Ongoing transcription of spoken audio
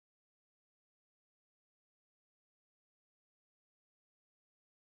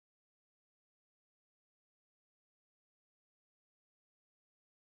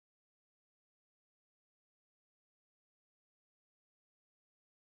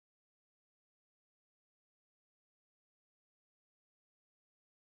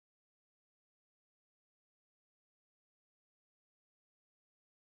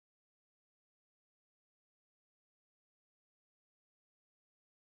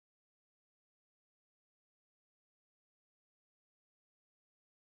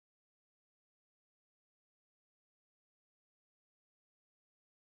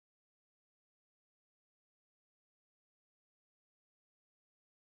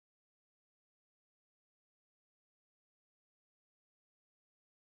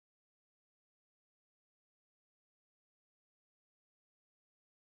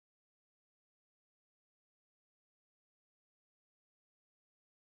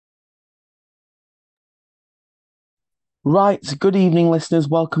Right, good evening, listeners.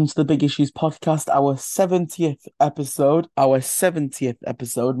 Welcome to the Big Issues podcast, our 70th episode. Our 70th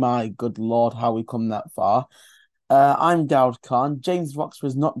episode. My good Lord, how we come that far. I'm Dowd Khan. James Roxburgh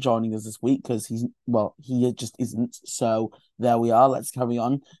is not joining us this week because he just isn't. So there we are. Let's carry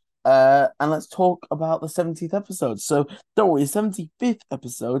on. And let's talk about the 70th episode. So don't worry, 75th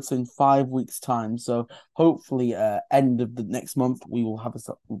episode, so in 5 weeks' time. So hopefully, end of the next month, we'll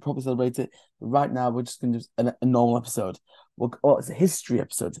probably celebrate it. But right now, we're just going to do a normal episode. It's a history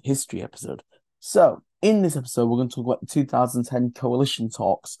episode. It's a history episode. So in this episode, we're going to talk about the 2010 coalition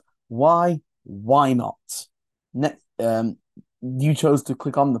talks. Why? Why not? Next, you chose to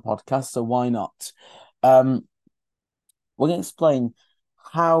click on the podcast, so why not? We're going to explain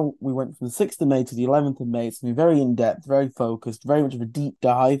how we went from the 6th of May to the 11th of May. It's going to be very in depth, very focused, very much of a deep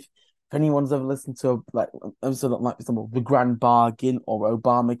dive. If anyone's ever listened to like episode like, for example, The Grand Bargain or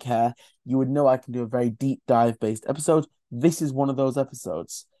Obamacare, you would know I can do a very deep dive based episode. This is one of those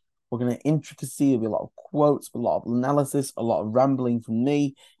episodes. We're going to intricacy, there'll be a lot of quotes, a lot of analysis, a lot of rambling from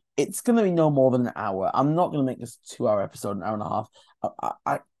me. It's going to be no more than an hour. I'm not going to make this a 2 hour episode, an hour and a half.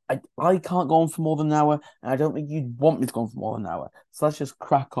 I can't go on for more than an hour, and I don't think you'd want me to go on for more than an hour. So let's just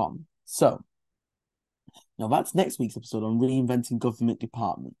crack on. So, now that's next week's episode on reinventing government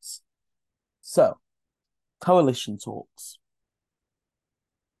departments. So, coalition talks.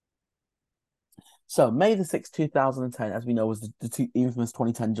 So, May the 6th, 2010, as we know, was the infamous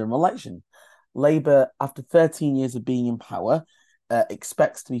 2010 general election. Labour, after 13 years of being in power,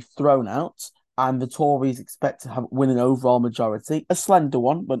 expects to be thrown out, and the Tories expect to win an overall majority, a slender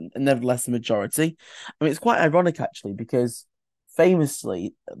one, but nevertheless a majority. I mean, it's quite ironic actually because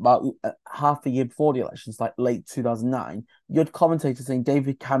famously, about half a year before the elections, like late 2009, you had commentators saying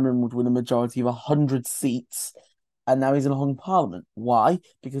David Cameron would win a majority of 100 seats, and now he's in a hung parliament. Why?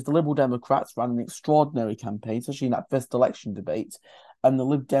 Because the Liberal Democrats ran an extraordinary campaign, especially in that first election debate, and the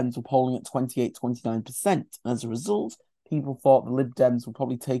Lib Dems were polling at 28-29%. And as a result, people thought the Lib Dems would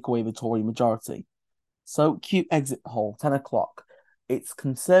probably take away the Tory majority. So, cute exit poll, 10 o'clock. It's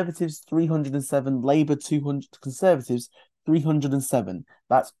Conservatives 307, Labour 200, Conservatives 307.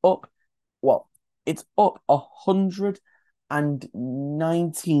 That's up, well, it's up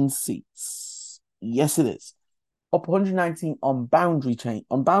 119 seats. Yes, it is. Up 119 on boundary change.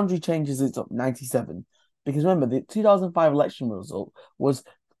 On boundary changes, it's up 97. Because remember, the 2005 election result was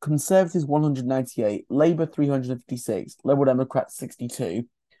Conservatives 198, Labour 356, Liberal Democrats 62.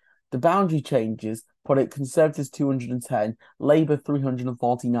 The boundary changes put it Conservatives 210, Labour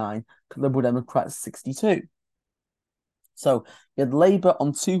 349, Liberal Democrats 62. So you had Labour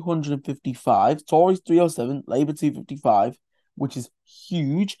on 255, Tories 307, Labour 255, which is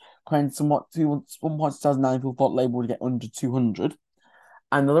huge. Compared to somewhat to 1.2009, people thought Labour would get under 200,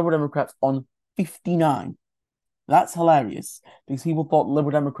 and the Liberal Democrats on 59. That's hilarious because people thought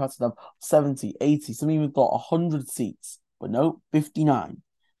Liberal Democrats would have 70, 80, some even thought 100 seats, but no, 59.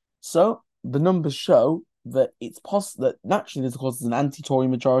 So the numbers show that it's possible that naturally this causes an anti-Tory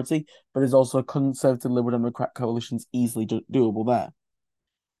majority, but there's also a Conservative Liberal Democrat coalition's easily doable there.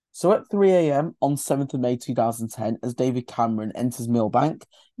 So at 3 a.m. on 7th of May 2010, as David Cameron enters Millbank,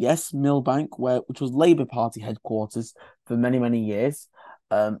 yes, Millbank, which was Labour Party headquarters for many, many years,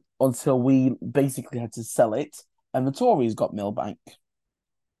 until we basically had to sell it, and the Tories got Millbank.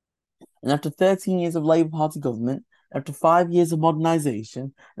 And after 13 years of Labour Party government, after 5 years of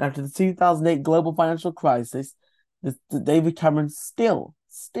modernisation, and after the 2008 global financial crisis, David Cameron still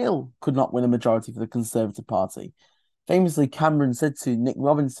could not win a majority for the Conservative Party. Famously, Cameron said to Nick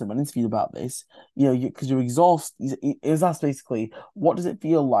Robinson when interviewed about this, because you're exhausted. He was asked basically, what does it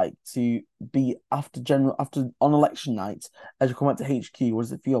feel like to be after on election night as you come back to HQ? What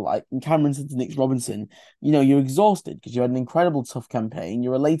does it feel like? And Cameron said to Nick Robinson, you're exhausted because you had an incredible tough campaign.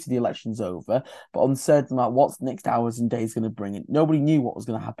 You're elated the election's over, but uncertain about what's the next hours and days going to bring. And nobody knew what was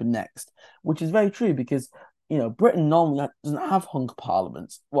going to happen next, which is very true because Britain normally doesn't have hung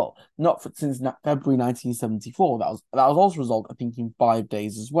parliaments. Well, not since February 1974. That was also a result, I think, in 5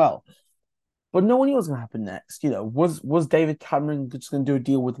 days as well. But no one knew what was going to happen next. Was David Cameron just going to do a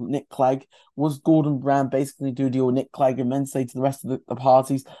deal with Nick Clegg? Was Gordon Brown basically do a deal with Nick Clegg and then say to the rest of the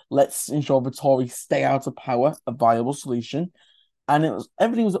parties, let's ensure the Tories stay out of power, a viable solution? And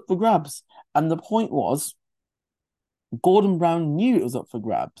everything was up for grabs. And the point was, Gordon Brown knew it was up for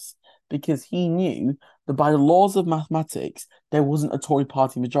grabs because he knew that by the laws of mathematics, there wasn't a Tory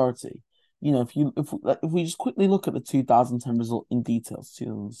party majority. If we just quickly look at the 2010 result in detail,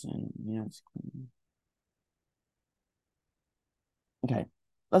 okay,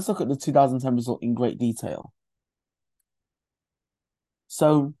 let's look at the 2010 result in great detail.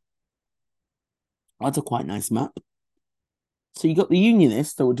 So that's a quite nice map. So you got the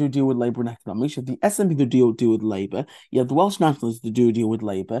Unionists that would do a deal with Labour and economics. You have the SNP that deal with Labour. You have the Welsh Nationalists that do a deal with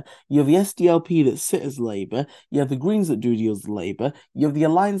Labour. You have the SDLP that sit as Labour. You have the Greens that do deals with Labour. You have the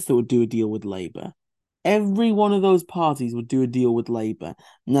Alliance that would do a deal with Labour. Every one of those parties would do a deal with Labour.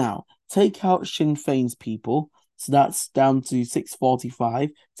 Now, take out Sinn Féin's people. So that's down to 645.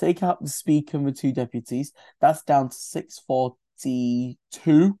 Take out the Speaker and the two deputies. That's down to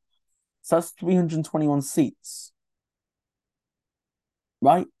 642. So that's 321 seats,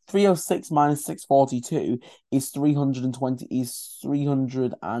 right? 306 minus 642 is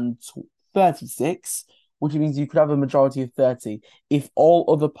 336, which means you could have a majority of 30 if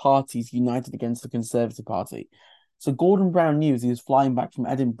all other parties united against the Conservative Party. So Gordon Brown knew as he was flying back from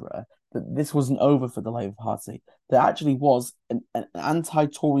Edinburgh that this wasn't over for the Labour Party. There actually was an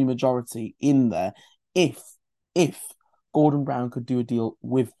anti-Tory majority in there if Gordon Brown could do a deal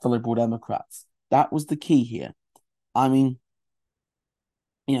with the Liberal Democrats. That was the key here. I mean,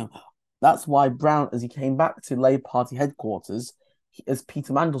 you know, that's why Brown, as he came back to Labour Party headquarters, as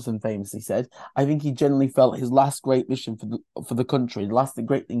Peter Mandelson famously said, I think he generally felt his last great mission for the country, the last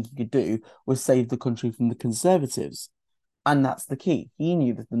great thing he could do was save the country from the Conservatives. And that's the key. He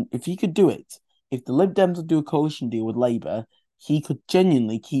knew that if he could do it, if the Lib Dems would do a coalition deal with Labour, he could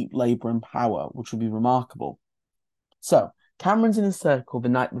genuinely keep Labour in power, which would be remarkable. So, Cameron's in a circle the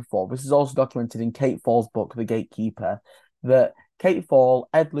night before. This is also documented in Kate Fall's book, The Gatekeeper, that Kate Fall,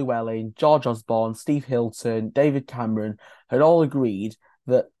 Ed Llewellyn, George Osborne, Steve Hilton, David Cameron had all agreed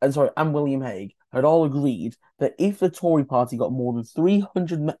that, and William Hague had all agreed that if the Tory party got more than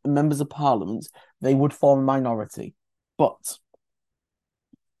 300 members of parliament, they would form a minority. But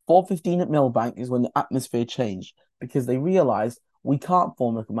 4:15 at Millbank is when the atmosphere changed because they realised we can't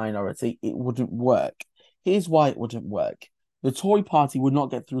form a minority, it wouldn't work. Here's why it wouldn't work. The Tory party would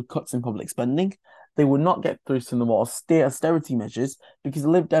not get through cuts in public spending. They would not get through some of the more austerity measures because the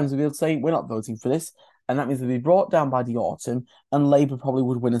Lib Dems would be able to say, we're not voting for this. And that means they'd be brought down by the autumn and Labour probably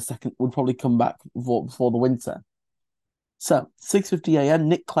would win would probably come back before the winter. So, 6:50 a.m.,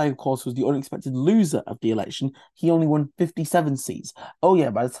 Nick Clegg, of course, was the unexpected loser of the election. He only won 57 seats. Oh,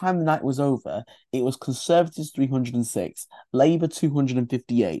 yeah, by the time the night was over, it was Conservatives 306, Labour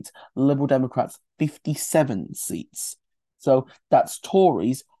 258, Liberal Democrats 57 seats. So, that's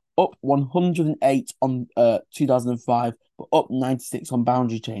Tories up 108 on 2005, but up 96 on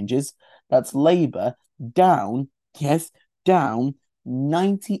boundary changes. That's Labour down, yes, down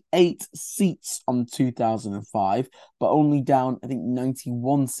 98 seats on 2005, but only down, I think,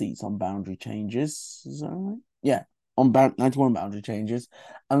 91 seats on boundary changes. Is that right? Yeah, on 91 boundary changes.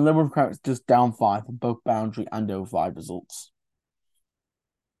 And Liberal Democrats just down 5 on both boundary and O5 results.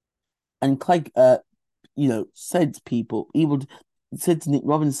 And Clegg, said to people, said to Nick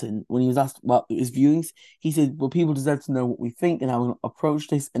Robinson when he was asked about his viewings, he said, well, people deserve to know what we think and how we're going to approach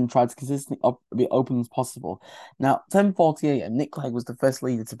this and try to consistently be open as possible. Now, 10:40 a.m., Nick Clegg was the first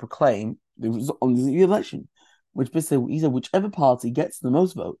leader to proclaim on the election, which basically he said, whichever party gets the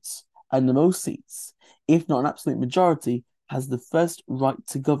most votes and the most seats, if not an absolute majority, has the first right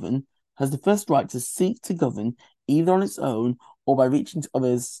to govern, has the first right to seek to govern either on its own or by reaching to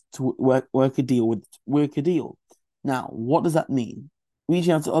others to work a deal. Now, what does that mean?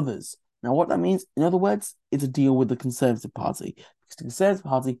 Reaching out to others. Now, what that means, in other words, is a deal with the Conservative Party because the Conservative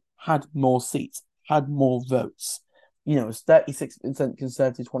Party had more seats, had more votes. It's 36%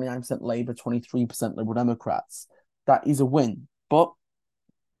 Conservative, 29% Labour, 23% Liberal Democrats. That is a win. But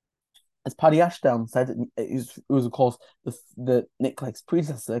as Paddy Ashdown said, it was of course the Nick Clegg's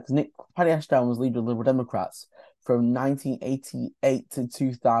predecessor because Paddy Ashdown was leader of the Liberal Democrats from 1988 to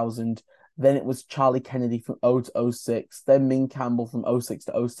 2000. Then it was Charlie Kennedy from 0 to 06, then Ming Campbell from 06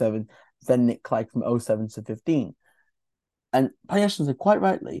 to 07, then Nick Clegg from 07 to 15. And Paddy Ashton said quite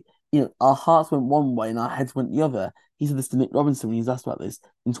rightly, our hearts went one way and our heads went the other. He said this to Nick Robinson when he was asked about this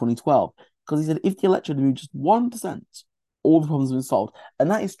in 2012, because he said if the electorate had moved just 1%, all the problems have been solved. And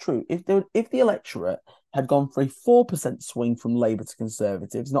that is true. If the electorate had gone for a 4% swing from Labour to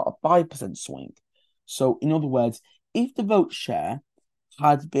Conservatives, not a 5% swing. So, in other words, if the vote share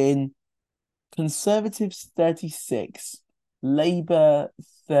had been Conservatives 36, Labour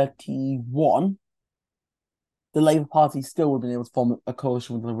 31, the Labour Party still would have been able to form a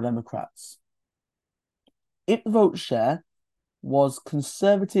coalition with the Liberal Democrats. If the vote share was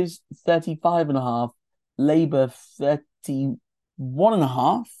Conservatives 35.5, Labour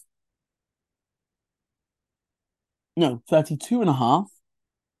 31.5, no, 32.5,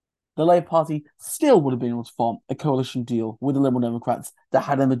 the Labour Party still would have been able to form a coalition deal with the Liberal Democrats that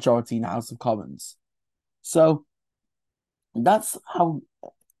had a majority in the House of Commons. So that's how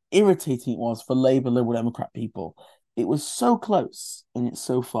irritating it was for Labour Liberal Democrat people It was so close and it's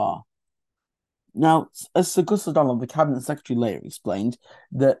so far. Now, as Sir Gus O'Donnell, the cabinet secretary, later explained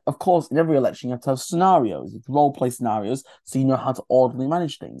that, of course, in every election you have to have scenarios, role play scenarios, so you know how to orderly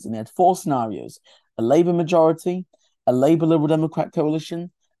manage things. And they had four scenarios: a Labour majority, a Labour Liberal Democrat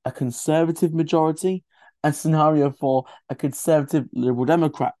coalition, a Conservative majority, and scenario for a Conservative Liberal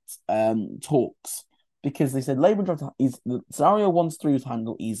Democrat talks. Because they said Labour majority is the scenario 1 to 3 was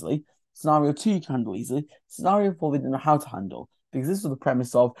handled easily, scenario 2 you can handle easily, scenario 4 they didn't know how to handle. Because this was the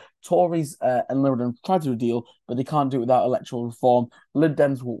premise of Tories and Lib Dem tried to do a deal, but they can't do it without electoral reform. Lib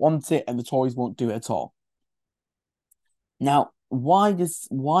Dems won't want it, and the Tories won't do it at all. Now, why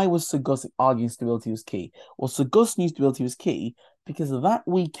was Sir Gus arguing stability was key? Well, Sir Gus knew stability was key because that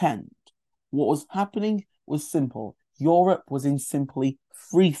weekend, what was happening was simple. Europe was in simply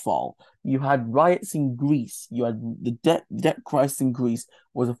free fall. You had riots in Greece. You had the debt crisis in Greece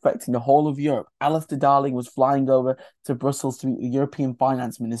was affecting the whole of Europe. Alistair Darling was flying over to Brussels to meet the European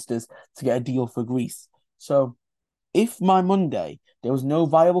finance ministers to get a deal for Greece. So if by Monday there was no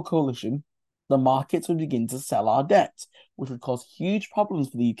viable coalition, the markets would begin to sell our debt, which would cause huge problems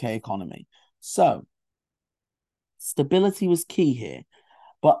for the UK economy. So stability was key here.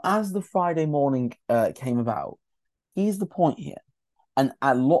 But as the Friday morning came about, here's the point here. And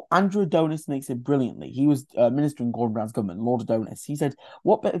Andrew Adonis makes it brilliantly. He was minister in Gordon Brown's government, Lord Adonis. He said,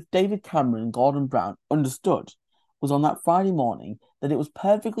 what if David Cameron and Gordon Brown understood was on that Friday morning that it was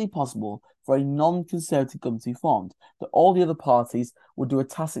perfectly possible for a non-Conservative government to be formed, that all the other parties would do a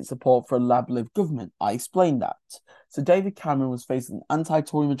tacit support for a Lib government. I explained that. So David Cameron was facing an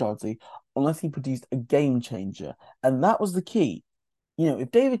anti-Tory majority unless he produced a game changer. And that was the key.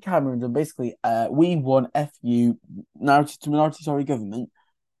 If David Cameron done basically we won FU minority Tory government,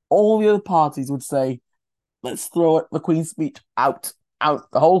 all the other parties would say, let's throw it, the Queen's speech out,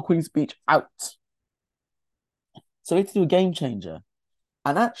 the whole Queen's speech out. So we had to do a game changer.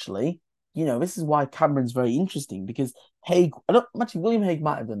 And actually, this is why Cameron's very interesting because William Hague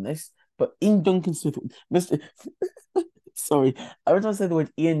might have done this, but Ian Duncan Smith, Mr. Sorry, every time I say the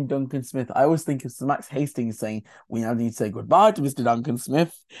word Ian Duncan Smith, I always think of Sir Max Hastings saying, we now need to say goodbye to Mr. Duncan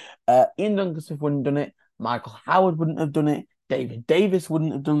Smith. Ian Duncan Smith wouldn't have done it. Michael Howard wouldn't have done it. David Davis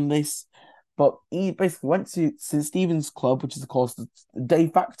wouldn't have done this. But he basically went to St. Stephen's Club, which is, of course, the de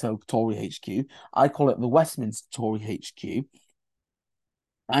facto Tory HQ. I call it the Westminster Tory HQ.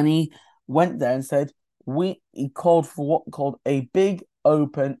 And he went there and said, he called for what called a big,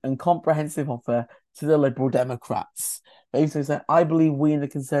 open, and comprehensive offer to the Liberal Democrats. Basically said, I believe we in the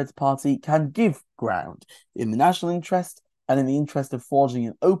Conservative Party can give ground in the national interest and in the interest of forging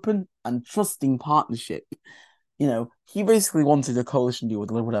an open and trusting partnership. He basically wanted a coalition deal with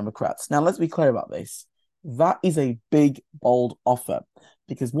the Liberal Democrats. Now, let's be clear about this. That is a big, bold offer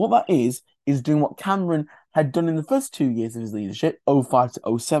because what that is doing what Cameron had done in the first 2 years of his leadership, 05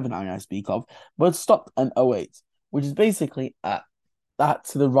 to 07, I speak of, but stopped in 08, which is basically that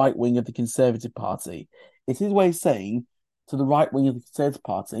to the right wing of the Conservative Party. It's his way of saying to the right wing of the Conservative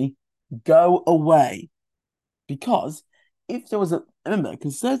Party, go away. Because if there was remember, a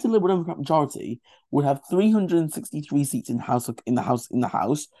Conservative Liberal Democrat majority would have 363 seats in the House,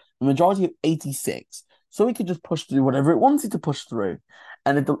 a majority of 86. So it could just push through whatever it wanted to push through.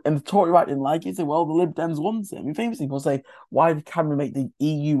 And if the Tory right didn't like it, say, well, the Lib Dems want it. I mean, famously, people say, why did Cameron make the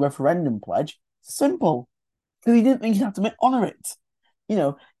EU referendum pledge? Simple. Because he didn't think he'd have to honour it.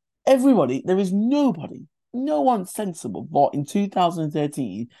 There is nobody, no one sensible thought in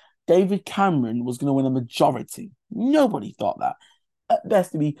 2013 David Cameron was going to win a majority. Nobody thought that. At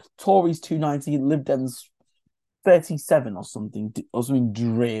best, it'd be Tories 290, Lib Dems 37 or something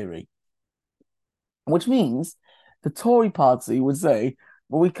dreary. Which means the Tory party would say,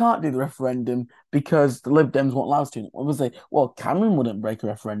 well, we can't do the referendum because the Lib Dems won't allow us to. We would say, well, Cameron wouldn't break a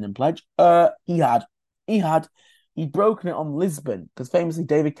referendum pledge. He had. He'd broken it on Lisbon because famously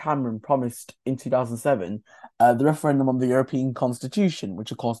David Cameron promised in 2007 the referendum on the European Constitution,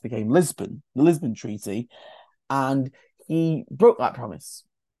 which of course became the Lisbon Treaty, and he broke that promise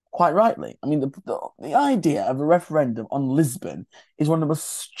quite rightly. I mean, the idea of a referendum on Lisbon is one of the most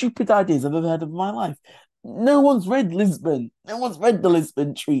stupid ideas I've ever heard of in my life. No one's read Lisbon. No one's read the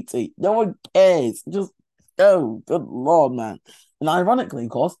Lisbon Treaty. No one cares. Just go. Good Lord, man. And ironically,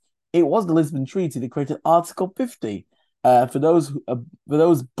 of course, it was the Lisbon Treaty that created Article 50. For those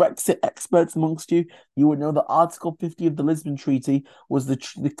Brexit experts amongst you, you would know that Article 50 of the Lisbon Treaty was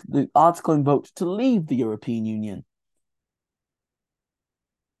the article invoked to leave the European Union.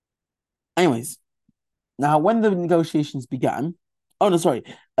 Anyways, now when the negotiations began,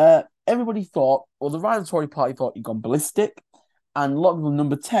 everybody thought, well, the right Tory party thought he'd gone ballistic. And a lot of people,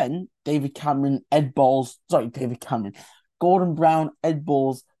 number 10, David Cameron, David Cameron, Gordon Brown, Ed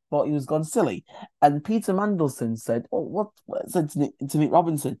Balls thought he was gone silly. And Peter Mandelson said, "Oh, what said to Nick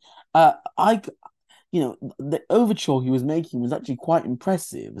Robinson? I the overture he was making was actually quite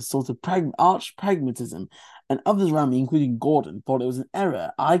impressive, a sort of arch pragmatism. And others around me, including Gordon, thought it was an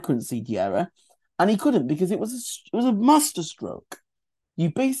error. I couldn't see the error, and he couldn't because it was a masterstroke. You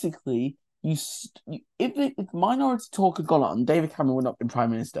basically if if minority talk had gone on, David Cameron would not have been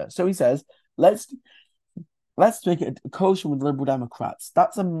prime minister. So he says, let's make it a coalition with the Liberal Democrats.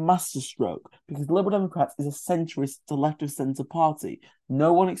 That's a masterstroke because the Liberal Democrats is a centrist to left of centre party.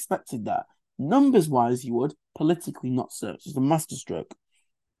 No one expected that. Numbers wise, you would, politically not so. It's just a masterstroke.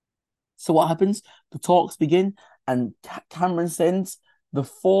 So what happens? The talks begin, and Cameron sends the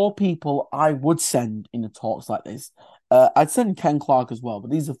four people I would send in the talks like this. I'd send Ken Clark as well,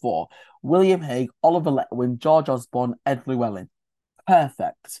 but these are four: William Hague, Oliver Letwin, George Osborne, Ed Llewellyn.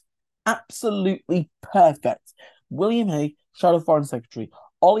 Perfect. Absolutely perfect. William Hague, Shadow Foreign Secretary.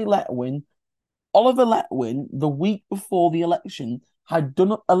 Oliver Letwin, the week before the election, had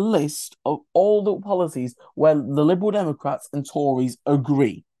done up a list of all the policies where the Liberal Democrats and Tories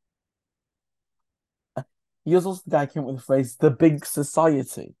agree. He was also the guy who came up with the phrase "the big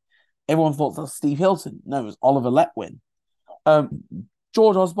society." Everyone thought that was Steve Hilton. No, it was Oliver Letwin.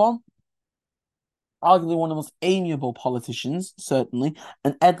 George Osborne, arguably one of the most amiable politicians, certainly,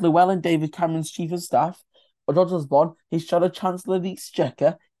 and Ed Llewellyn, David Cameron's chief of staff. Or George Osborne, his shadow chancellor of the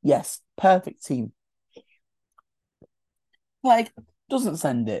Exchequer. Yes, perfect team. Clegg doesn't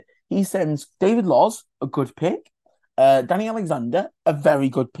send it. He sends David Laws, a good pick. Danny Alexander, a very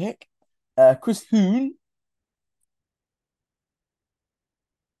good pick. Chris Huhne.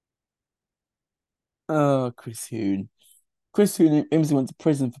 Oh, Chris Huhne. Chris Huhne famously went to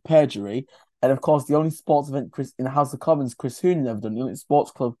prison for perjury. And of course, the only sports event in the House of Commons Chris Huhne never done, the only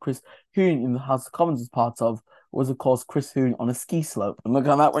sports club Chris Huhne in the House of Commons was part of, was, of course, Chris Huhne on a ski slope. And look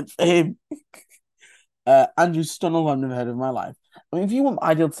how that went for him. Andrew Stunnell, I've never heard of in my life. I mean, if you want my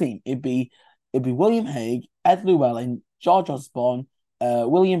ideal team, it'd be William Hague, Ed Llewellyn, George Osborne, Ed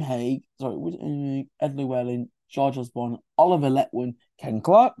Llewellyn, George Osborne, Oliver Letwin, Ken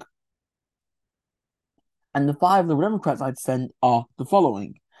Clark. And the five Liberal Democrats I'd send are the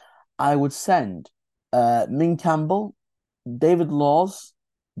following. I would send Min Campbell, David Laws,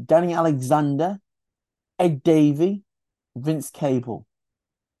 Danny Alexander, Ed Davey, Vince Cable.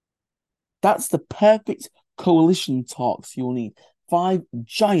 That's the perfect coalition talks you'll need. Five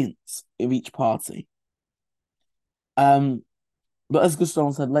giants of each party. But as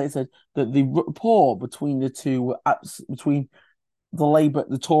Gustavon said later, said that the rapport between the two, between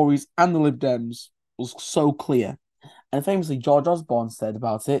the Tories and the Lib Dems was so clear. And famously, George Osborne said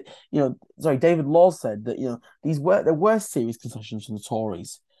about it, David Law said that, there were serious concessions from the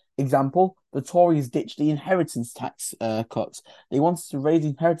Tories. Example, the Tories ditched the inheritance tax cuts. They wanted to raise the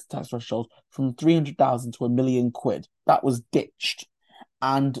inheritance tax threshold from 300,000 to £1 million. That was ditched.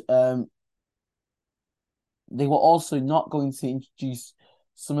 And they were also not going to introduce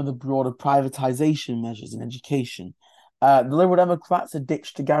some of the broader privatization measures in education. The Liberal Democrats had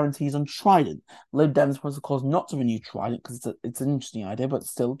ditched the guarantees on Trident. Lib Dems was, of course, not to renew Trident because it's an interesting idea, but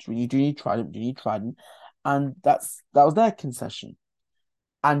still, you do need Trident, and that was their concession.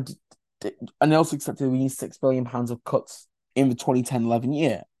 And they also accepted we need £6 billion of cuts in the 2010-11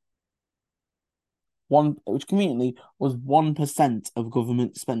 year. Which conveniently was 1% of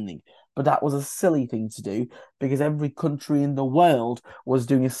government spending. But that was a silly thing to do because every country in the world was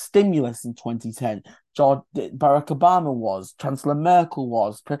doing a stimulus in 2010. Barack Obama was, Chancellor Merkel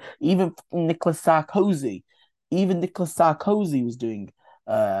was, even Nicolas Sarkozy. Even Nicolas Sarkozy was doing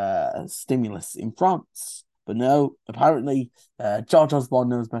stimulus in France. But no, apparently George Osborne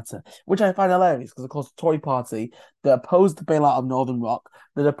knows better, which I find hilarious because, of course, the Tory party that opposed the bailout of Northern Rock,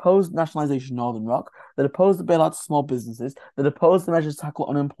 that opposed nationalisation of Northern Rock, that opposed the bailout of small businesses, that opposed the measures to tackle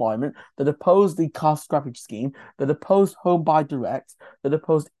unemployment, that opposed the car scrappage scheme, that opposed Home Buy Direct, that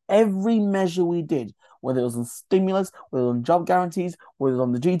opposed every measure we did, whether it was on stimulus, whether it was on job guarantees, whether it was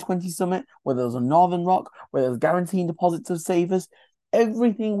on the G20 summit, whether it was on Northern Rock, whether it was guaranteeing deposits of savers.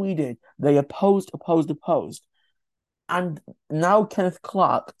 Everything we did, they opposed. And now Kenneth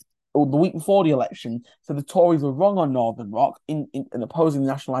Clark, the week before the election, said the Tories were wrong on Northern Rock in opposing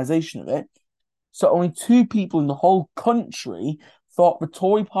the nationalisation of it. So only two people in the whole country thought the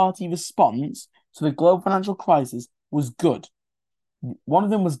Tory party response to the global financial crisis was good. One of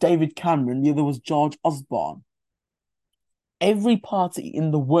them was David Cameron, the other was George Osborne. Every party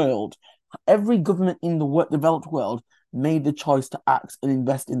in the world, every government in the developed world made the choice to act and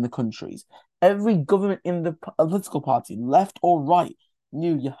invest in the countries. Every government in the political party, left or right,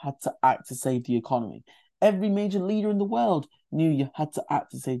 knew you had to act to save the economy. Every major leader in the world knew you had to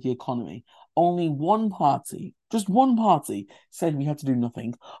act to save the economy. Only one party, just one party, said we had to do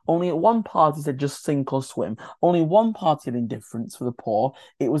nothing. Only one party said just sink or swim. Only one party had indifference for the poor.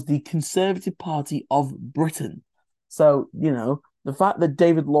 It was the Conservative Party of Britain. So, the fact that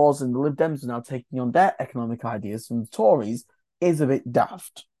David Laws and the Lib Dems are now taking on their economic ideas from the Tories is a bit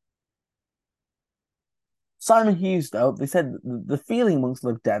daft. Simon Hughes, though, they said the feeling amongst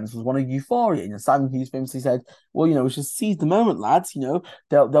Lib Dems was one of euphoria. Simon Hughes famously said, "Well, we should seize the moment, lads.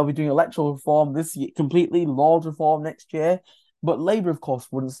 They'll be doing electoral reform this year, completely, Lord reform next year." But Labour, of course,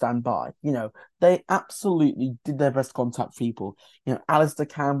 wouldn't stand by. They absolutely did their best to contact people. Alistair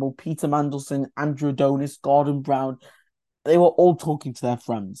Campbell, Peter Mandelson, Andrew Adonis, Gordon Brown, they were all talking to their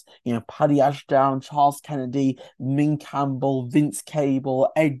friends. Paddy Ashdown, Charles Kennedy, Ming Campbell, Vince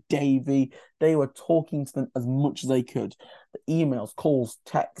Cable, Ed Davey. They were talking to them as much as they could. The emails, calls,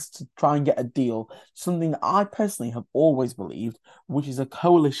 texts to try and get a deal. Something that I personally have always believed, which is a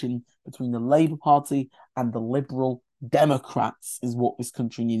coalition between the Labour Party and the Liberal Democrats is what this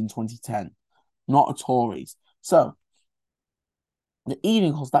country needed in 2010, not a Tories. So, the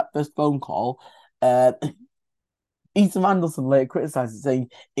evening was that first phone call. Peter Mandelson later criticised it, saying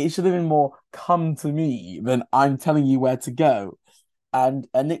it should have been more "come to me" than "I'm telling you where to go." And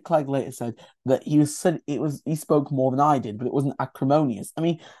Nick Clegg later said that he spoke more than I did, but it wasn't acrimonious. I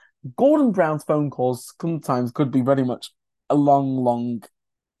mean, Gordon Brown's phone calls sometimes could be very much a long, long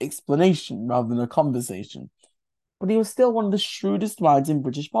explanation rather than a conversation. But he was still one of the shrewdest minds in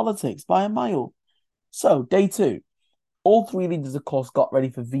British politics by a mile. So, day two. All three leaders, of course, got ready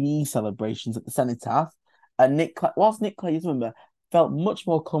for VE celebrations at the Cenotaph. And whilst Nick Clegg, remember, felt much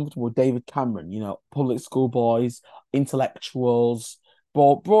more comfortable with David Cameron, public school boys, intellectuals,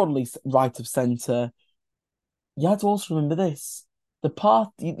 broadly right of centre. You had to also remember this.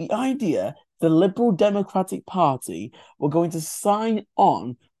 The idea, the Liberal Democratic Party were going to sign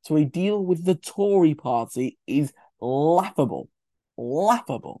on to a deal with the Tory party is laughable.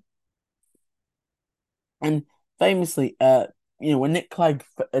 Laughable. And famously, when Nick Clegg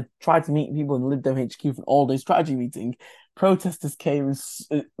tried to meet people in Lib Dem HQ for an all-day strategy meeting, protesters came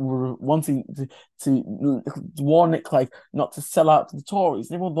and were wanting to warn Nick Clegg not to sell out to the Tories.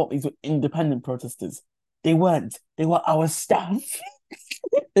 And everyone thought these were independent protesters. They weren't. They were our staff.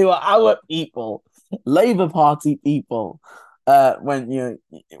 They were our people, Labour Party people. It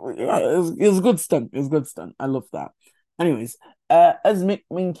was a good stunt. It was a good stunt. I love that. Anyways, as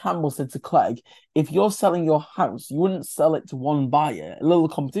Ming Campbell said to Clegg, if you're selling your house, you wouldn't sell it to one buyer. A little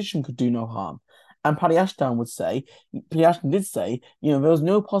competition could do no harm. And Paddy Ashton did say, there was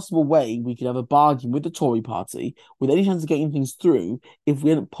no possible way we could have a bargain with the Tory party with any chance of getting things through if we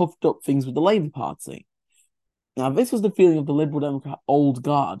hadn't puffed up things with the Labour Party. Now, this was the feeling of the Liberal Democrat old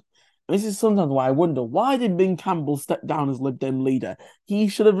guard. And this is sometimes why I wonder, why did Ming Campbell step down as Lib Dem leader? He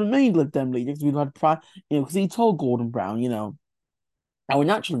should have remained Lib Dem leader because we've had because he told Gordon Brown, our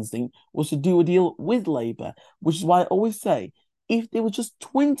natural instinct was to do a deal with Labour, which is why I always say, if there were just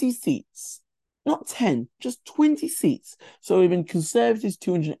 20 seats, not 10, just 20 seats. So we've been Conservatives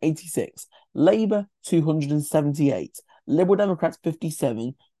 286, Labour 278, Liberal Democrats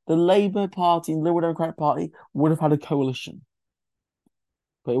 57, the Labour Party and Liberal Democratic Party would have had a coalition.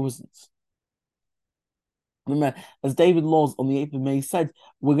 But it wasn't. Remember, as David Laws on the 8th of May said,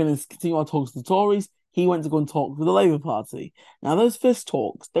 we're going to continue our talks with the Tories. He went to go and talk with the Labour Party. Now, those first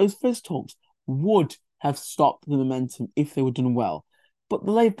talks would have stopped the momentum if they were done well. But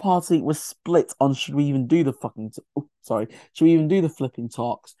the Labour Party was split on should we even do the flipping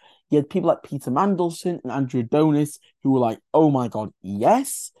talks. You had people like Peter Mandelson and Andrew Adonis who were like, oh my God,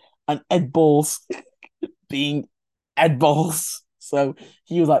 yes. And Ed Balls being Ed Balls. So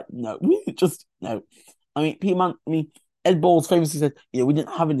he was like, no, just no. Ed Balls famously said, we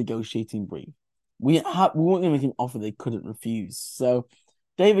didn't have a negotiating brief. We weren't going to make an offer they couldn't refuse. So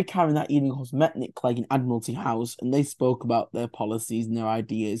David Cameron that evening met Nick Clegg in Admiralty House, and they spoke about their policies and their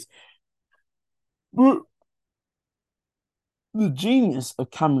ideas. But the genius of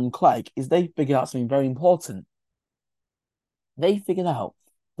Cameron and Clegg is they figured out something very important. They figured out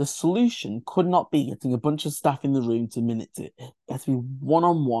the solution could not be getting a bunch of staff in the room to minute it. It had to be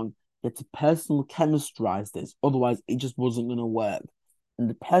one-on-one. You had to personal chemistrise this. Otherwise, it just wasn't going to work. And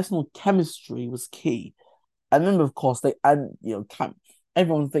the personal chemistry was key. I remember, of course,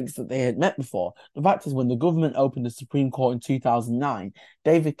 everyone thinks that they had met before. The fact is, when the government opened the Supreme Court in 2009,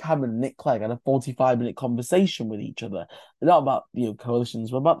 David Cameron and Nick Clegg had a 45-minute conversation with each other. Not about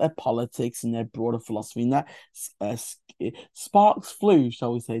coalitions, but about their politics and their broader philosophy. And that sparks flew,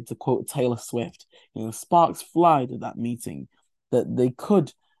 shall we say, to quote Taylor Swift. Sparks flied at that meeting that they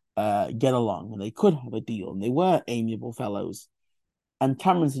could get along and they could have a deal and they were amiable fellows. And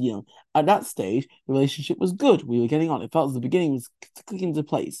Cameron said, at that stage, the relationship was good. We were getting on. It felt as the beginning was clicking into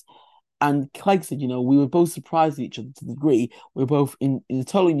place. And Clegg said, we were both surprised at each other to the degree we were both in a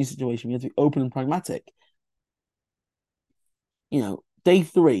totally new situation. We had to be open and pragmatic. Day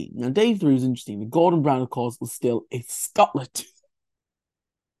three. Now, day three was interesting. The Gordon Brown, of course, was still in Scotland.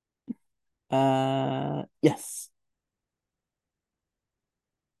 Yes.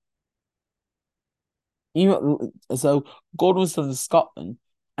 So Gordon was still in Scotland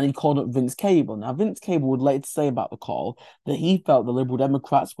and he called up Vince Cable. Now, Vince Cable would later say about the call that he felt the Liberal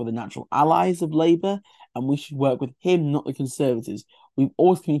Democrats were the natural allies of Labour and we should work with him, not the Conservatives. We've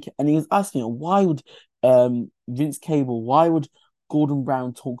always communicated, and he was asking, why would Vince Cable, why would Gordon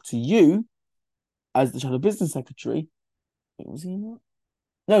Brown talk to you as the Shadow Business Secretary? Was he not?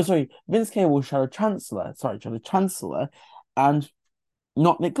 No, sorry, Vince Cable was Shadow Chancellor, and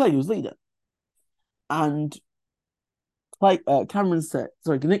not Nick Clegg, who was leader. And Cameron said,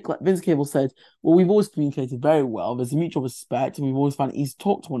 Vince Cable said, well, we've always communicated very well. There's a mutual respect, and we've always found it easy to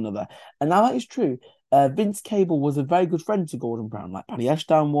talk to one another. And now that is true. Vince Cable was a very good friend to Gordon Brown, like Paddy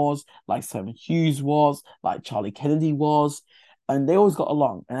Ashdown was, like Simon Hughes was, like Charlie Kennedy was, and they always got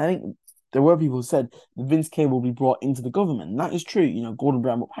along. And I think there were people who said that Vince Cable will be brought into the government, and that is true. Gordon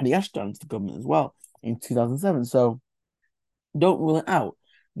Brown brought Paddy Ashdown into the government as well in 2007. So don't rule it out.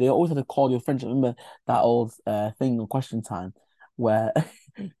 They always had a cordial friendship. Remember that old thing on Question Time where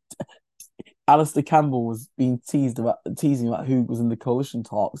Alistair Campbell was being teasing about who was in the coalition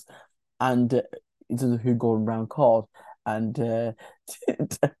talks, and in terms of who Gordon Brown called, and would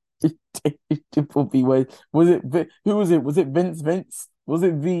be was it who was it? Was it Vince? Was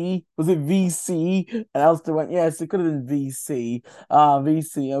it VC? And Alistair went, yes, it could have been VC.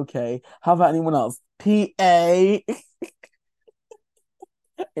 VC, okay. How about anyone else? PA.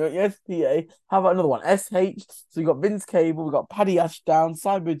 Yes, PA. How about another one? SH. So you got Vince Cable, we got Paddy Ashdown,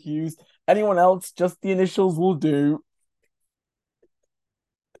 Simon Hughes. Anyone else? Just the initials will do.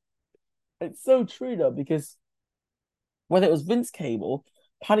 It's so true though, because whether it was Vince Cable,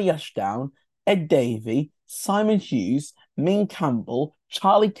 Paddy Ashdown, Ed Davey, Simon Hughes, Ming Campbell,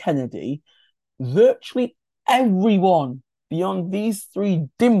 Charlie Kennedy, virtually everyone beyond these three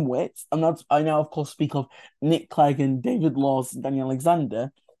dimwits, and I now, of course, speak of Nick Clegg and David Laws and Daniel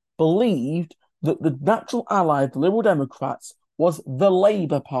Alexander, believed that the natural ally of the Liberal Democrats was the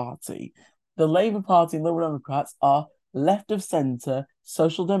Labour Party. The Labour Party and Liberal Democrats are left of centre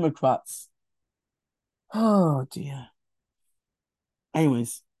Social Democrats. Oh, dear.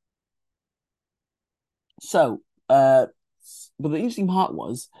 Anyways. So, but the interesting part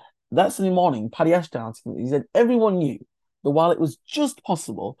was that Sunday morning, Paddy Ashdown, he said everyone knew that while it was just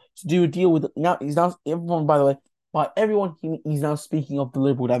possible to do a deal with he's now everyone, by the way, by everyone he's now speaking of the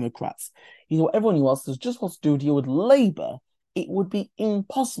Liberal Democrats. He said what everyone knew was it was just possible to do a deal with Labour. It would be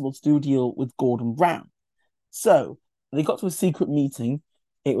impossible to do a deal with Gordon Brown. So they got to a secret meeting.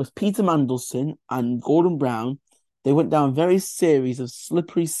 It was Peter Mandelson and Gordon Brown. They went down a very series of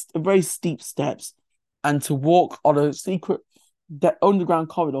very steep steps, and to walk on a secret underground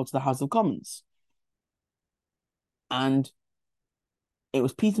corridor to the House of Commons. And it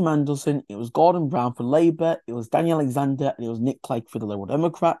was Peter Mandelson, it was Gordon Brown for Labour, it was Daniel Alexander, and it was Nick Clegg for the Liberal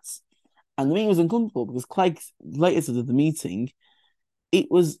Democrats. And the meeting was uncomfortable because Clegg later said at the meeting,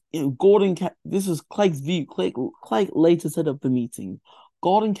 it was, Gordon kept, this was Clegg's view. Clegg later said of the meeting,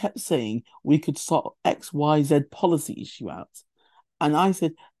 Gordon kept saying we could sort XYZ policy issue out. And I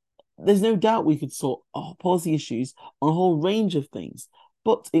said, there's no doubt we could sort policy issues on a whole range of things,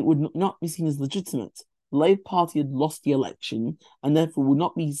 but it would not be seen as legitimate. The Labour Party had lost the election, and therefore would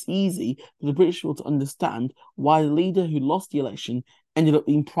not be easy for the British people to understand why the leader who lost the election ended up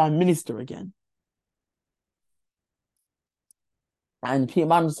being Prime Minister again. And Peter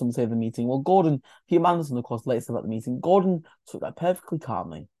Mandelson said at the meeting, Peter Mandelson, of course, later said about the meeting, Gordon took that perfectly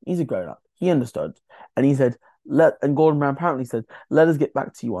calmly. He's a grown-up. He understood. And he said, and Gordon Brown apparently said, let us get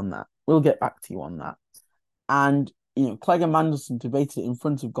back to you on that. We'll get back to you on that. And, Clegg and Mandelson debated it in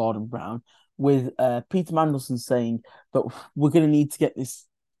front of Gordon Brown, with Peter Mandelson saying that we're going to need to get this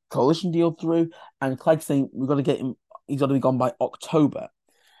coalition deal through, and Clegg saying we've got to get him, he's got to be gone by October.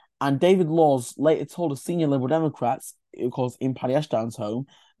 And David Laws later told the senior Liberal Democrats, of course, in Paddy Ashdown's home,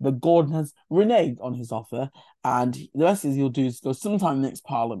 that Gordon has reneged on his offer, and the rest is he'll do is go sometime next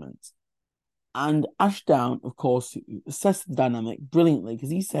Parliament. And Ashdown, of course, assessed the dynamic brilliantly because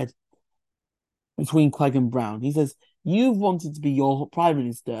he said between Clegg and Brown, he says, "You've wanted to be your Prime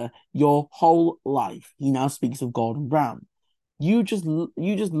Minister your whole life." He now speaks of Gordon Brown. You just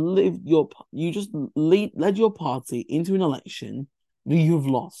led your party into an election that you have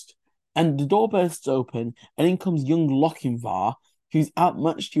lost. And the door bursts open, and in comes young Lochinvar, who's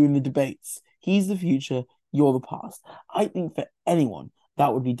outmatched you in the debates. He's the future, you're the past. I think for anyone,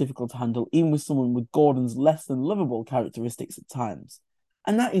 that would be difficult to handle, even with someone with Gordon's less than lovable characteristics at times.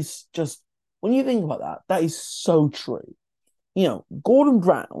 And that is just, when you think about that, that is so true. Gordon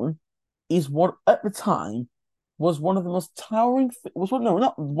Brown is what at the time was one of the most towering,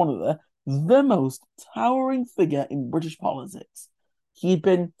 not one of the most towering figure in British politics. He had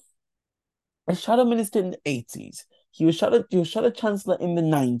been a shadow minister in the 80s. He was shadow chancellor in the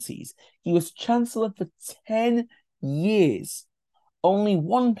 90s. He was chancellor for 10 years. Only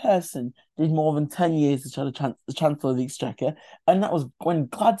one person did more than 10 years as shadow chancellor of the Exchequer, and that was when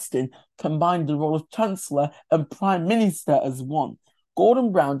Gladstone combined the role of chancellor and prime minister as one.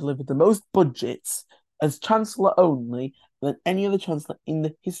 Gordon Brown delivered the most budgets as chancellor only than any other chancellor in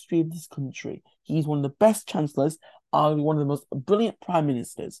the history of this country. He's one of the best chancellors, arguably one of the most brilliant prime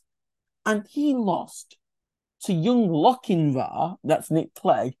ministers. And he lost to young Lochinvar, that's Nick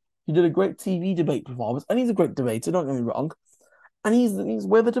Clegg, who did a great TV debate performance, and he's a great debater, don't get me wrong. And he's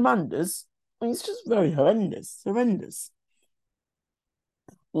where the demanders. I mean, it's just very horrendous.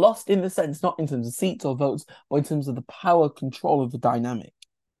 Lost in the sense, not in terms of seats or votes, but in terms of the power control of the dynamic.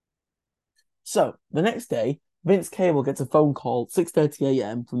 So the next day, Vince Cable gets a phone call 6:30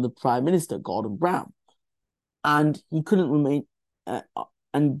 a.m. from the Prime Minister, Gordon Brown. And he couldn't remain.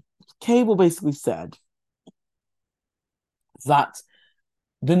 And Cable basically said that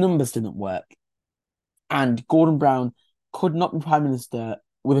the numbers didn't work. And Gordon Brown could not be Prime Minister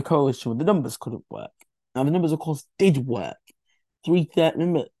with a coalition where the numbers couldn't work. Now, the numbers, of course, did work.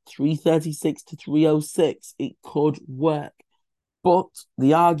 336 to 306, it could work. But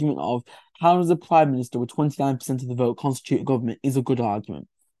the argument of how does a Prime Minister with 29% of the vote constitute a government is a good argument.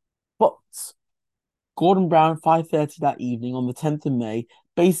 But Gordon Brown, 5:30 that evening on the 10th of May,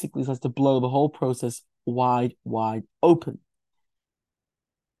 basically has to blow the whole process wide open.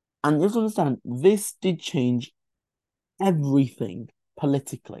 And you have to understand, this did change everything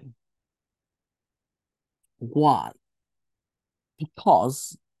politically. Why?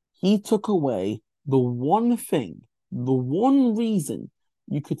 Because he took away the one thing, the one reason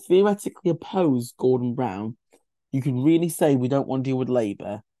you could theoretically oppose Gordon Brown. You could really say we don't want to deal with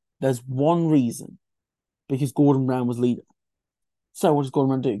Labour. There's one reason, because Gordon Brown was leader. So what does Gordon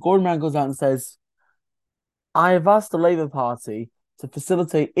Brown do? Gordon Brown goes out and says, I have asked the Labour Party to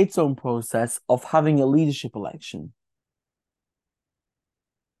facilitate its own process of having a leadership election.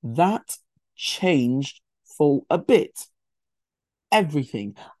 That changed for a bit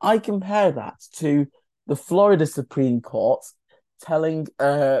everything. I compare that to the Florida Supreme Court telling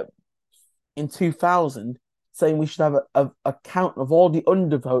in 2000 saying we should have a count of all the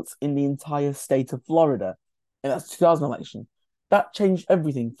undervotes in the entire state of Florida. And that's the 2000 election. That changed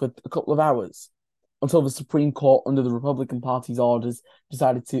everything for a couple of hours until the Supreme Court, under the Republican Party's orders,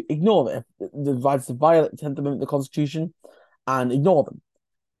 decided to ignore it. They decided to violate the 10th Amendment of the Constitution and ignore them.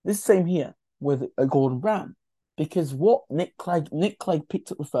 This is the same here with Gordon Brown. Because what Nick Clegg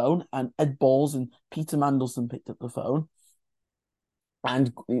picked up the phone, and Ed Balls and Peter Mandelson picked up the phone,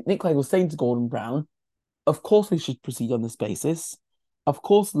 and Nick Clegg was saying to Gordon Brown, of course we should proceed on this basis. Of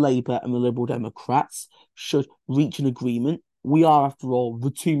course Labour and the Liberal Democrats should reach an agreement. We are, after all,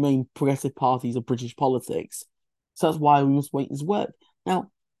 the two main progressive parties of British politics. So that's why we must wait his work.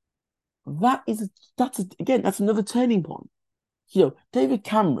 Now, that's another turning point. David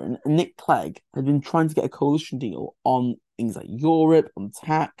Cameron and Nick Clegg had been trying to get a coalition deal on things like Europe, on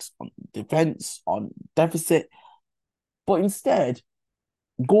tax, on defence, on deficit. But instead,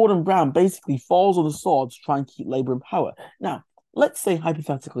 Gordon Brown basically falls on the sword to try and keep Labour in power. Now, let's say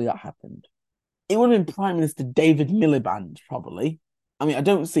hypothetically that happened. It would have been Prime Minister David Miliband, probably. I mean, I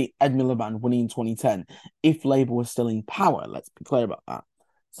don't see Ed Miliband winning in 2010 if Labour was still in power. Let's be clear about that.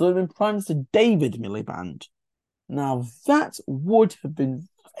 So it would have been Prime Minister David Miliband. Now, that would have been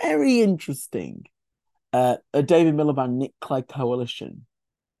very interesting. A David Miliband, Nick Clegg coalition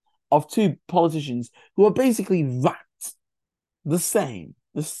of two politicians who are basically the same,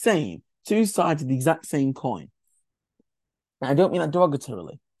 two sides of the exact same coin. And I don't mean that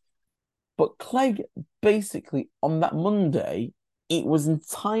derogatorily. But Clegg, basically, on that Monday, it was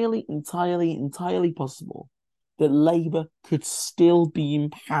entirely possible that Labour could still be in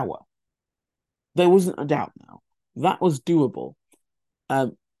power. There wasn't a doubt now. That was doable.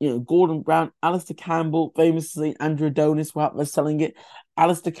 Gordon Brown, Alistair Campbell, famously, Andrew Adonis were out there selling it.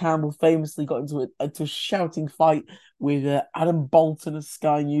 Alistair Campbell famously got into a shouting fight with Adam Bolton of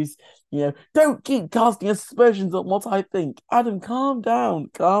Sky News. Don't keep casting aspersions on what I think. Adam, calm down.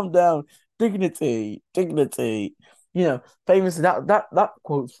 Dignity, dignity. Famously, that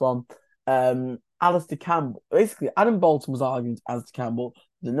quote's from Alistair Campbell. Basically, Adam Bolton was arguing to Alistair Campbell.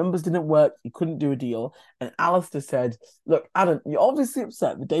 The numbers didn't work. He couldn't do a deal. And Alistair said, look, Adam, you're obviously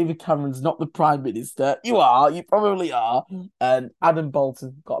upset that David Cameron's not the Prime Minister. You are. You probably are. And Adam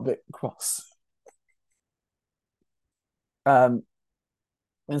Bolton got a bit cross. And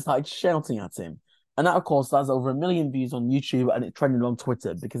started shouting at him. And that, of course, that's over 1 million views on YouTube and it trended on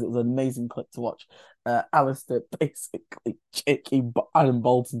Twitter because it was an amazing clip to watch. Alistair basically kicking Adam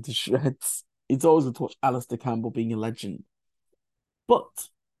Bolton to shreds. It's always good to watch Alistair Campbell being a legend. But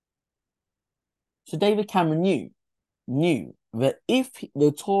so David Cameron knew that if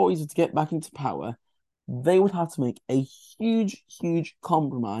the Tories were to get back into power, they would have to make a huge, huge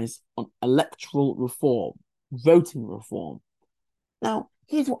compromise on electoral reform, voting reform. Now,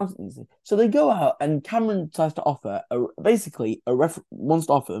 here's what I'm thinking. So they go out and Cameron tries to offer wants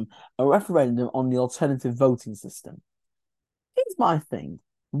to offer them a referendum on the alternative voting system. Here's my thing.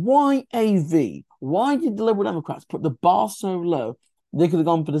 Why AV? Why did the Liberal Democrats put the bar so low? They could have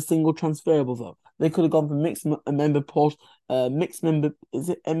gone for the single transferable vote. They could have gone for mixed member is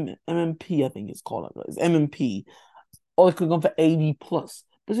it MMP, I think it's called. It's MMP. Or they could have gone for AD plus.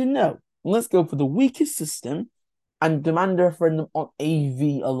 But no, let's go for the weakest system and demand a referendum on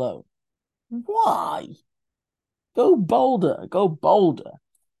AV alone. Why? Go bolder.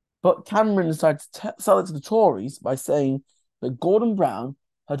 But Cameron decided to sell it to the Tories by saying that Gordon Brown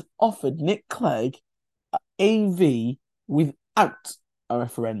had offered Nick Clegg AV without a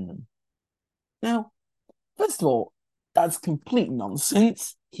referendum. Now, first of all, that's complete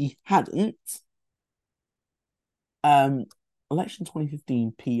nonsense. He hadn't. Election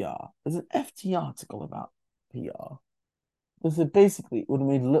 2015 PR. There's an FT article about PR. Because it basically would have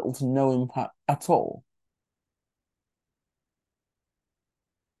made little to no impact at all.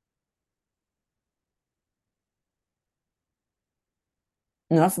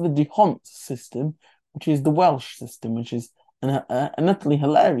 And that's the DeHont system, which is the Welsh system, which is an utterly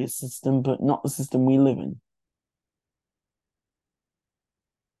hilarious system, but not the system we live in.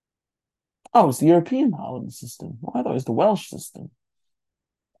 Oh, it's the European Parliament system. Well, I thought it was the Welsh system.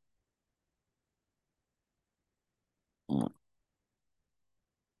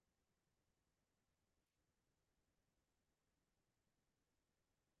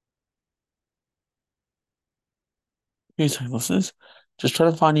 Here's listeners. Just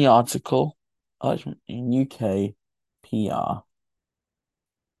trying to find the article. Election in UK PR.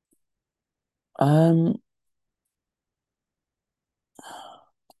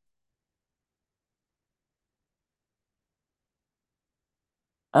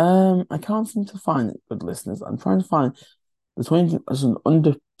 I can't seem to find it, good listeners. I'm trying to find the 20 as an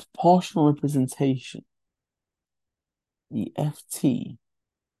under proportional representation. The FT.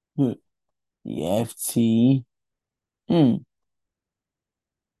 The FT.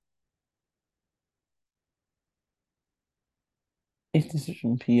 If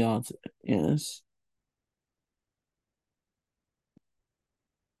decision PR, yes.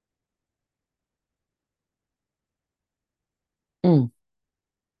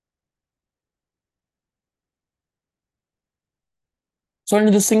 So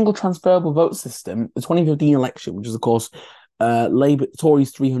under the single transferable vote system, the 2015 election, which is of course Labour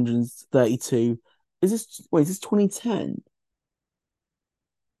Tories 332. Is this 2010?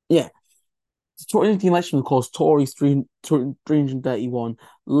 Yeah. The 2015 election, of course, Tories 331,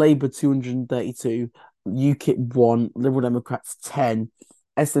 Labour 232, UKIP 1, Liberal Democrats 10,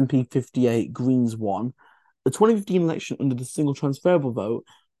 SNP 58, Greens 1. The 2015 election under the single transferable vote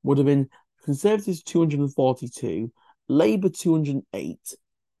would have been Conservatives 242, Labour 208,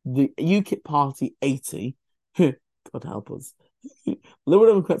 the UKIP party 80, God help us,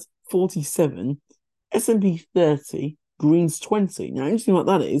 Liberal Democrats 47, SNP 30, Greens 20. Now, interesting what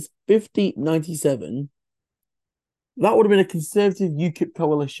that is, 50, 97. That would have been a Conservative UKIP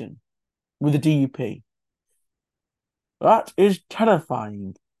coalition with a DUP. That is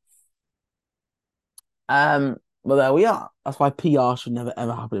terrifying. But there we are. That's why PR should never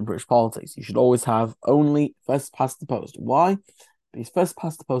ever happen in British politics. You should always have only first past the post. Why? Because first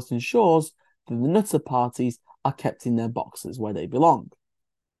past the post ensures that the nutter parties are kept in their boxes where they belong.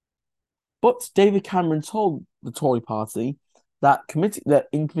 But David Cameron told the Tory party that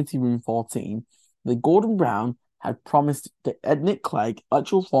in committee room 14, that Gordon Brown had promised Nick Clegg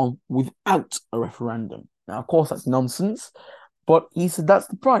electoral reform without a referendum. Now, of course, that's nonsense, but he said that's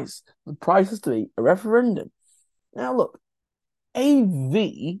the price. The price has to be a referendum. Now, look,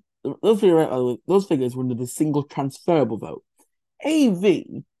 AV, those figures were under the single transferable vote. AV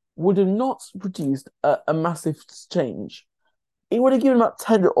would have not produced a massive change. It would have given about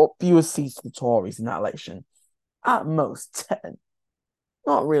 10 or fewer seats to the Tories in that election. At most 10.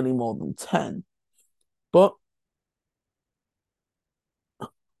 Not really more than 10. But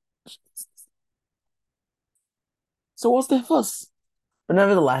so what's the fuss? But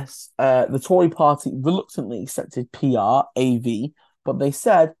nevertheless, the Tory party reluctantly accepted PR, AV, but they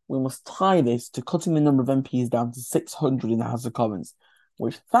said we must tie this to cutting the number of MPs down to 600 in the House of Commons,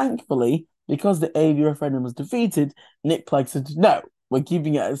 which thankfully, because the AV referendum was defeated, Nick Clegg said, no, we're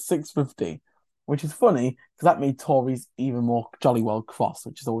keeping it at 650, which is funny because that made Tories even more jolly well cross,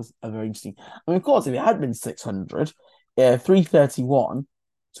 which is always a very interesting. I mean, of course, if it had been 600, 331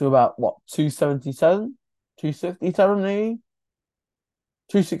 to about, what, 277? 267 maybe?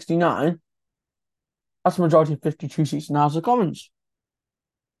 269, that's a majority of 52 seats in the House of Commons.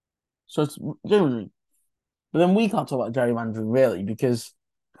 So it's genuinely. But then we can't talk about gerrymandering really because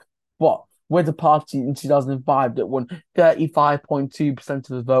what? We're the party in 2005 that won 35.2% of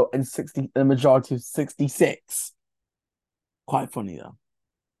the vote and a majority of 66. Quite funny though.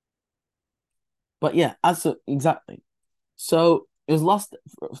 But yeah, exactly. So it was last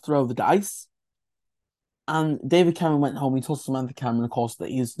throw of the dice. And David Cameron went home. He told Samantha Cameron, of course, that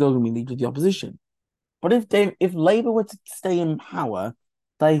he's still going to be leader of the opposition. But if Labour were to stay in power,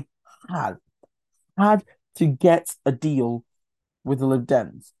 they had to get a deal with the Lib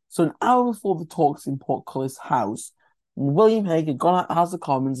Dems. So an hour before the talks in Portcullis House, William Hague had gone out the House of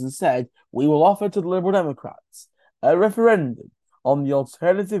Commons and said, we will offer to the Liberal Democrats a referendum on the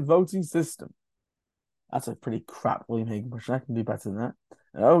alternative voting system. That's a pretty crap William Hague impression. I can do better than that.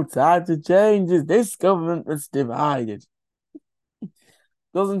 Oh, time to change is this government that's divided.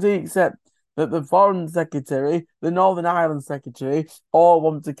 Doesn't he accept that the Foreign Secretary, the Northern Ireland Secretary, all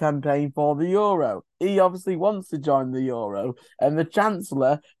want to campaign for the Euro? He obviously wants to join the Euro, and the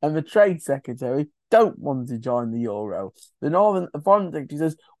Chancellor and the Trade Secretary don't want to join the Euro. The Foreign Secretary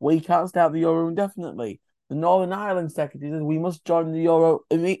says, we can't stay out the Euro indefinitely. The Northern Ireland Secretary says, we must join the Euro,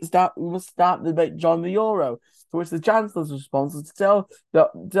 and we must start the debate, join the Euro. To which the Chancellor's response is to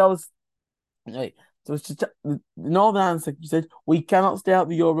tell us, right, so the Northern Ireland Secretary said, we cannot stay out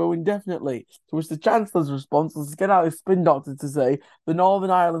the Euro indefinitely. To which the Chancellor's response was to get out his spin doctor to say, the Northern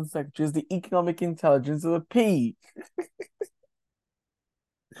Ireland Secretary is the economic intelligence of a P.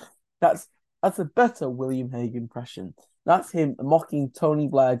 That's a better William Hague impression. That's him mocking Tony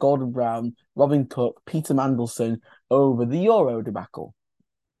Blair, Gordon Brown, Robin Cook, Peter Mandelson over the Euro debacle.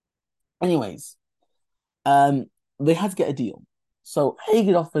 Anyways, they had to get a deal. So Hague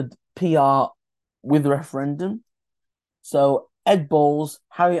had offered PR with the referendum. So Ed Balls,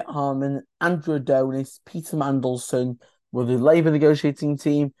 Harriet Harman, Andrew Adonis, Peter Mandelson were the Labour negotiating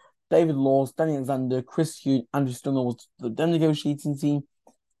team. David Laws, Danny Alexander, Chris Huhne, Andrew Stunner was the Dem negotiating team.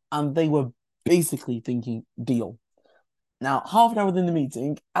 And they were basically thinking deal. Now, half an hour within the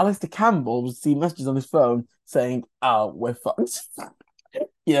meeting, Alistair Campbell was seeing messages on his phone saying, oh, we're fucked.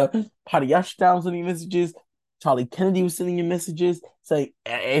 Paddy Ashdown sending messages. Charlie Kennedy was sending him messages saying,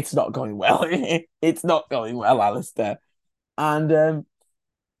 it's not going well. It's not going well, Alistair. And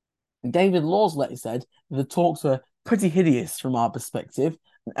David Law's letter said the talks were pretty hideous from our perspective.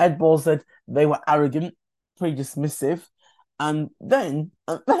 And Ed Ball said they were arrogant, pretty dismissive. And then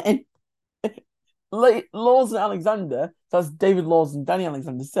Laws and Alexander, that's David Laws and Danny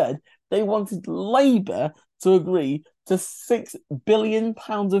Alexander, said they wanted Labour to agree to £6 billion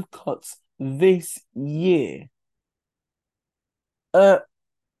of cuts this year.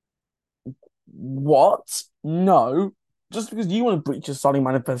 What? No. Just because you want to breach a Sonny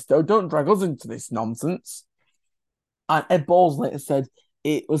manifesto, don't drag us into this nonsense. And Ed Balls later said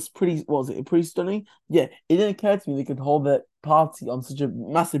it was pretty stunning? Yeah, it didn't occur to me they could hold the party on such a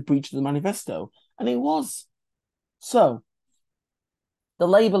massive breach of the manifesto. And it was. So, the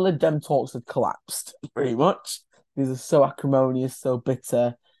Labour Lib Dem talks had collapsed, pretty much. These are so acrimonious, so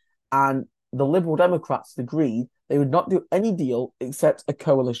bitter. And the Liberal Democrats agreed they would not do any deal except a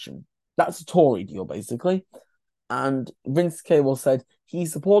coalition. That's a Tory deal, basically. And Vince Cable said he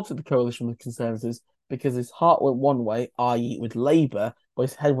supported the coalition with Conservatives because his heart went one way, i.e. with Labour, but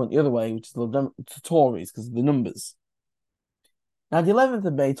his head went the other way, which is the Tories, because of the numbers. Now, the 11th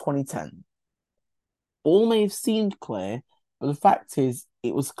of May 2010, all may have seemed clear, but the fact is,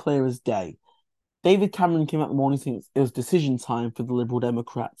 it was clear as day. David Cameron came out in the morning saying it was decision time for the Liberal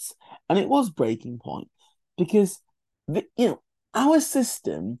Democrats, and it was breaking point, because our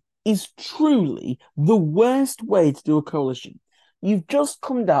system is truly the worst way to do a coalition. You've just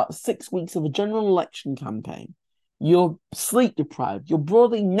come out 6 weeks of a general election campaign. You're sleep deprived. You're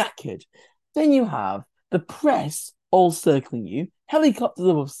broadly knackered. Then you have the press all circling you, helicopters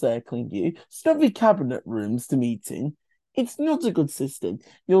above circling you, stuffy cabinet rooms to meet in. It's not a good system.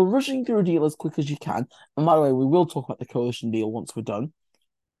 You're rushing through a deal as quick as you can. And by the way, we will talk about the coalition deal once we're done.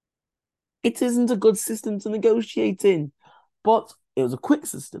 It isn't a good system to negotiate in, but it was a quick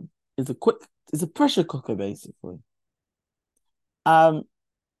system. It's a pressure cooker basically. Um,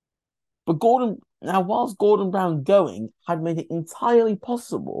 but whilst Gordon Brown going had made it entirely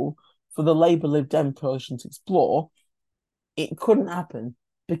possible for the Labour Lib Dem coalition to explore, it couldn't happen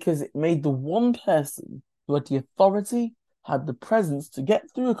because it made the one person who had the authority, had the presence to get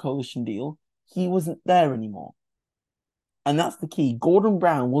through a coalition deal, he wasn't there anymore. And that's the key. Gordon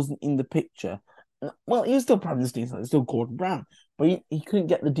Brown wasn't in the picture. Well, he was still Prime Minister, so it's still Gordon Brown, but he couldn't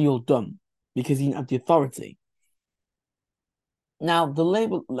get the deal done because he didn't have the authority. Now,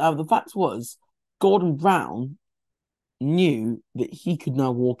 the fact was, Gordon Brown knew that he could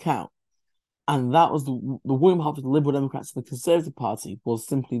now walk out. And that was the warm heart of the Liberal Democrats and the Conservative Party was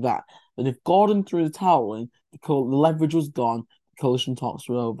simply that if Gordon threw the towel in, the leverage was gone, the coalition talks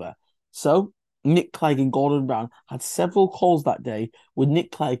were over. So Nick Clegg and Gordon Brown had several calls that day with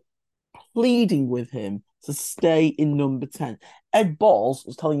Nick Clegg pleading with him to stay in number 10. Ed Balls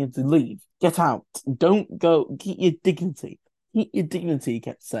was telling him to leave, get out, don't go, keep your dignity. Keep your dignity, he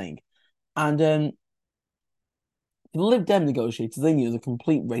kept saying. And the Lib Dem negotiators, they knew it was a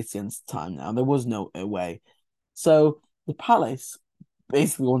complete race against time now. There was no way. So the palace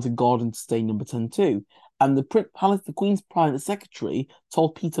basically wanted Gordon to stay number 10 too. And the Queen's Private Secretary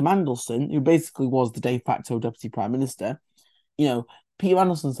told Peter Mandelson, who basically was the de facto Deputy Prime Minister, Peter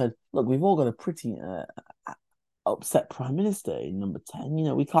Mandelson said, look, we've all got a pretty upset Prime Minister in number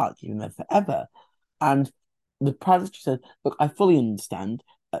 10. We can't keep him there forever. And the Prime Minister said, look, I fully understand.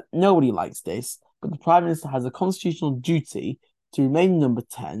 Nobody likes this, but the Prime Minister has a constitutional duty to remain number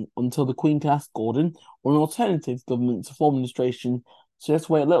 10 until the Queen can ask Gordon or an alternative government to form administration. So let's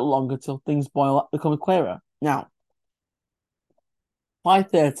wait a little longer till things boil up, become clearer. Now,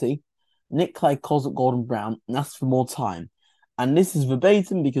 5:30, Nick Clegg calls up Gordon Brown and asks for more time. And this is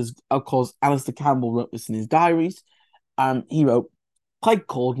verbatim because, of course, Alistair Campbell wrote this in his diaries. And he wrote, Clegg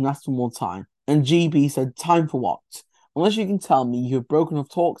called and asked for more time. And GB said, time for what? Unless you can tell me you have broken off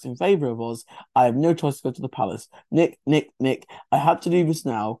talks in favour of us, I have no choice to go to the palace. Nick, I had to do this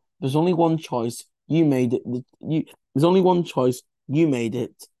now. There's only one choice. You made it. There's only one choice. You made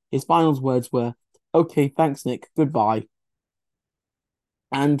it. His final words were, okay, thanks, Nick. Goodbye.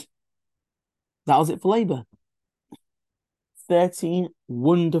 And that was it for Labour. 13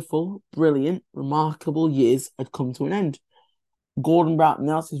 wonderful, brilliant, remarkable years had come to an end. Gordon Brown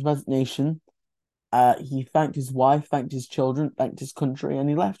announced his resignation. He thanked his wife, thanked his children, thanked his country, and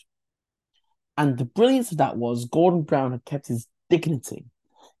he left. And the brilliance of that was Gordon Brown had kept his dignity.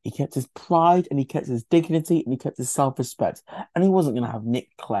 He kept his pride and he kept his dignity and he kept his self-respect. And he wasn't going to have Nick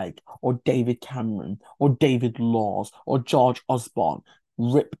Clegg or David Cameron or David Laws or George Osborne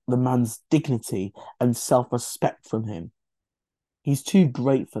rip the man's dignity and self-respect from him. He's too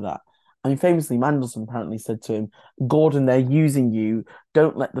great for that. I mean, famously, Mandelson apparently said to him, Gordon, they're using you.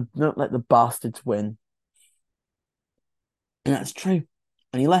 Don't let the bastards win. And that's true.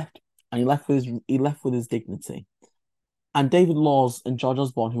 And he left. And he left with his dignity. And David Laws and George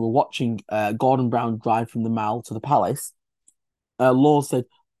Osborne, who were watching Gordon Brown drive from the Mall to the palace, Laws said,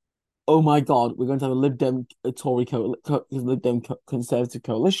 oh my God, we're going to have a Lib Dem Lib Dem Conservative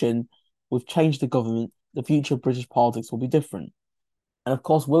coalition. We've changed the government. The future of British politics will be different. And of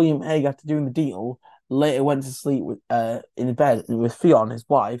course, William Hague, after doing the deal, later went to sleep in bed with Fionn, his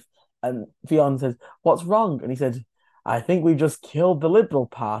wife. And Fionn said, what's wrong? And he said, I think we just killed the Liberal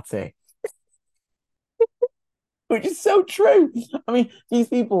Party. Which is so true. I mean, these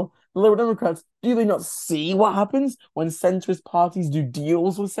people, the Liberal Democrats, do they not see what happens when centrist parties do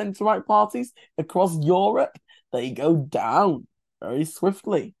deals with centre-right parties across Europe? They go down very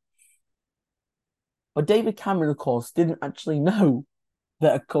swiftly. But David Cameron, of course, didn't actually know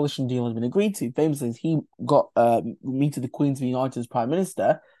that a coalition deal had been agreed to. Famously, he got meeted the Queen to be united as Prime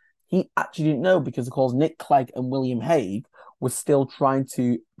Minister. He actually didn't know because, of course, Nick Clegg and William Hague were still trying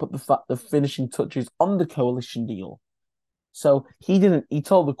to put the finishing touches on the coalition deal. So he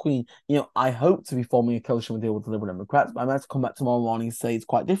told the Queen, I hope to be forming a coalition deal with the Liberal Democrats, but I'm going to come back tomorrow morning and say it's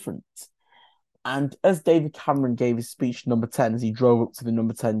quite different. And as David Cameron gave his speech number 10, as he drove up to the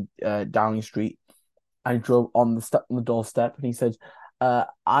number 10 Downing Street, and he drove on the doorstep, and he said,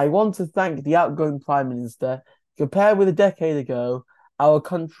 I want to thank the outgoing Prime Minister. Compared with a decade ago, our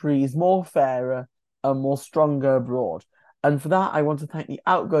country is more fairer and more stronger abroad. And for that, I want to thank the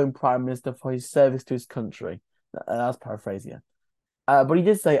outgoing Prime Minister for his service to his country. That's paraphrasing. But he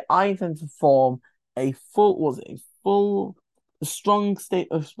did say, I intend to form a full, was it a full, a strong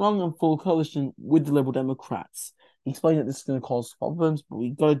and full coalition with the Liberal Democrats. He explained that this is going to cause problems, but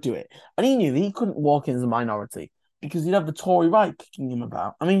we've got to do it. And he knew that he couldn't walk in as a minority because he'd have the Tory right kicking him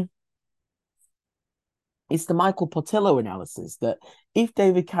about. I mean, it's the Michael Portillo analysis that if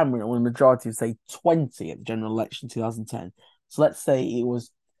David Cameron won a majority of, say, 20 at the general election 2010, so let's say it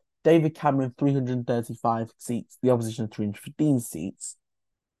was David Cameron 335 seats, the opposition 315 seats,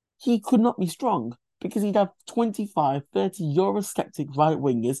 he could not be strong because he'd have 25, 30 Eurosceptic right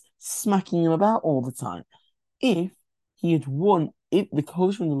wingers smacking him about all the time. If he had won, if the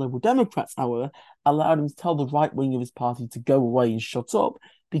coalition with the Liberal Democrats, however, allowed him to tell the right wing of his party to go away and shut up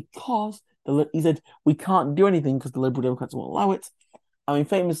because he said, we can't do anything because the Liberal Democrats won't allow it. I mean,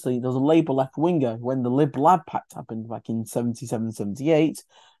 famously, there was a Labour left winger when the Lib Lab Pact happened back in 77, 78,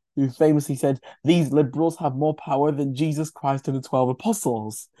 who famously said, these liberals have more power than Jesus Christ and the 12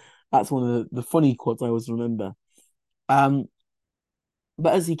 apostles. That's one of the funny quotes I always remember.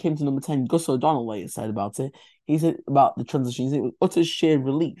 But as he came to number 10, Gus O'Donnell later said about it, he said about the transition, he said it was utter sheer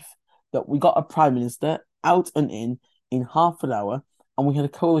relief that we got a prime minister out and in half an hour, and we had a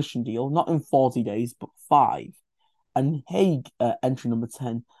coalition deal, not in 40 days, but 5. And Haig, entry number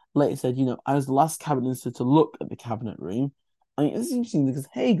 10, later said, I was the last cabinet minister to look at the cabinet room. I mean, it's interesting because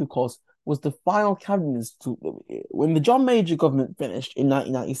Haig, of course, was the final cabinet minister when the John Major government finished in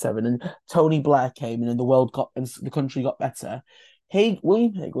 1997 and Tony Blair came in and the country got better.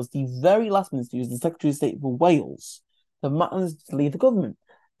 William Hague was the very last minister who was the Secretary of State for Wales, the man to leave the government.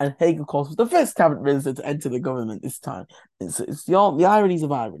 And Hague, of course, was the first cabinet minister to enter the government this time. It's the ironies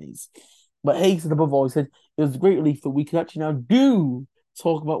of ironies. But Hague said above all, he said it was a great relief that we could actually now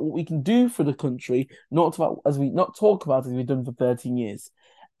talk about what we can do for the country, not talk about as we've done for 13 years.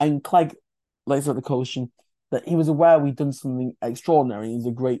 And Clegg, later at the coalition, that he was aware we'd done something extraordinary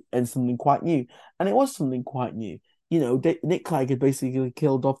and something quite new. And it was something quite new. Nick Clegg had basically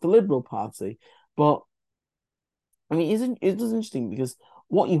killed off the Liberal Party. But, I mean, it was interesting because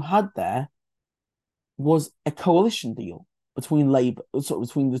what you had there was a coalition deal between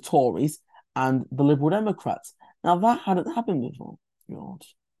between the Tories and the Liberal Democrats. Now, that hadn't happened before,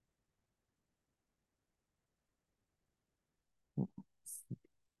 George.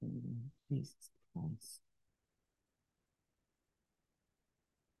 Jesus Christ.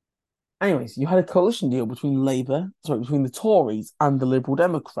 Anyways, you had a coalition deal between between the Tories and the Liberal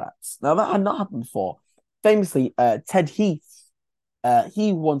Democrats. Now, that had not happened before. Famously, Ted Heath,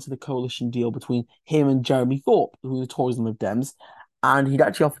 he wanted a coalition deal between him and Jeremy Thorpe, who were the Tories and Lib Dems, and he'd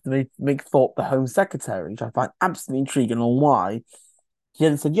actually offered to make Thorpe the Home Secretary, which I find absolutely intriguing on why. He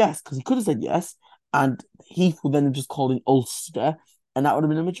then said yes, because he could have said yes, and Heath would then have just called in Ulster, and that would have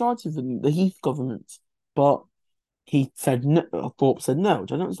been a majority of the Heath government. But he said no, Thorpe said no,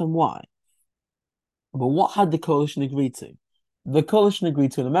 which I don't understand why. But what had the coalition agreed to? The coalition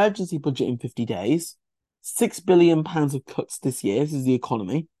agreed to an emergency budget in 50 days, £6 billion of cuts this year. This is the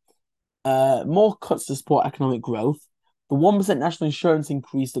economy. More cuts to support economic growth. The 1% national insurance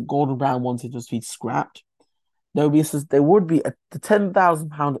increase that Gordon Brown wanted was to be scrapped. There would be the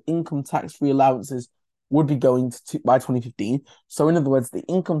 £10,000 income tax-free allowances would be going to by 2015. So in other words, the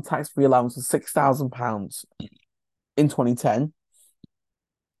income tax-free allowance was £6,000 in 2010.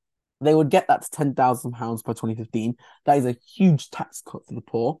 They would get that to £10,000 by 2015. That is a huge tax cut for the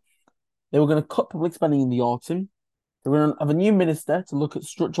poor. They were going to cut public spending in the autumn. They were going to have a new minister to look at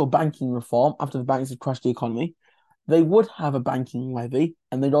structural banking reform after the banks had crashed the economy. They would have a banking levy,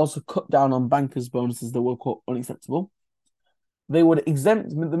 and they'd also cut down on bankers' bonuses that were quote unacceptable. They would exempt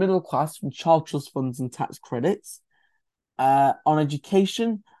the middle class from child trust funds and tax credits. On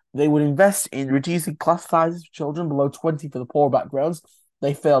education, they would invest in reducing class sizes for children below 20 for the poor backgrounds.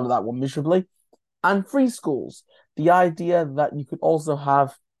 They failed at that one miserably. And free schools. The idea that you could also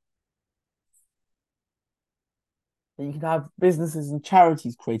have businesses and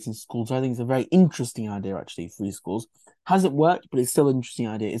charities creating schools. I think it's a very interesting idea, actually, free schools. Hasn't worked, but it's still an interesting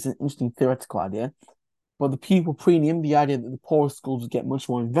idea. It's an interesting theoretical idea. But the pupil premium, the idea that the poorest schools would get much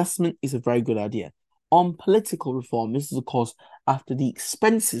more investment, is a very good idea. On political reform, this is, of course, after the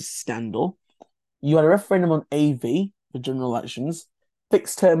expenses scandal. You had a referendum on AV for general elections,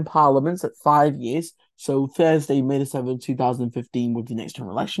 fixed-term parliaments at 5 years. So Thursday, May the 7th, 2015 would be the next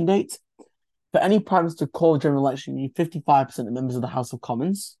general election date. For any prime minister to call a general election, you need 55% of members of the House of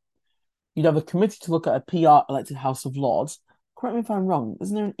Commons. You'd have a committee to look at a PR elected House of Lords. correct me if I'm wrong,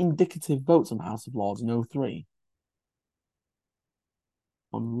 isn't there an indicative vote on the House of Lords in '03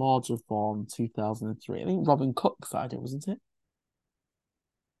 on Lords Reform 2003? I think Robin Cook's idea, wasn't it?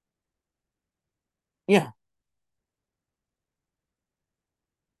 Yeah,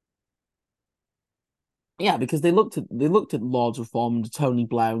 yeah, because they looked at Lords Reform under Tony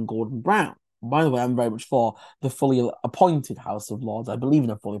Blair and Gordon Brown. By the way, I'm very much for the fully appointed House of Lords. I believe in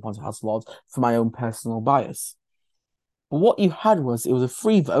a fully appointed House of Lords for my own personal bias. But what you had was it was a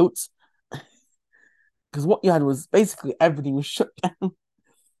free vote because what you had was basically everything was shut down.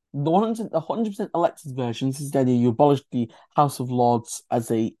 The 100% elected version, this is the idea you abolished the House of Lords as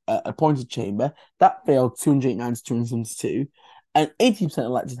a appointed chamber. That failed 289 to 272. An 80%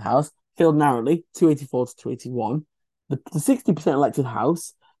 elected House failed narrowly, 284 to 281. The 60% elected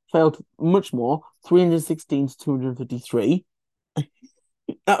House failed much more, 316 to 253.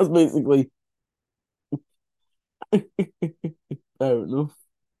 That was basically fair enough.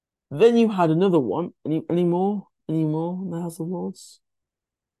 Then you had another one. Any more? Any more in the House of Lords?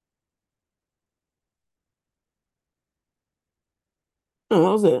 No,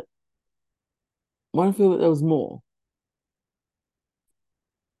 that was it. Why do I feel that there was more?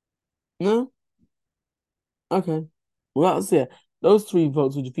 No? Okay. Well, that's it. Those three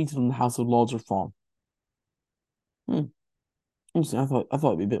votes were defeated on the House of Lords reform. Hmm. Interesting. I thought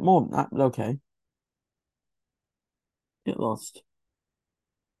it'd be a bit more than that, but okay. Get lost.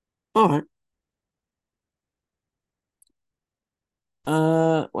 All right.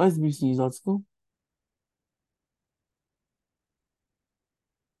 Where's the BBC News article?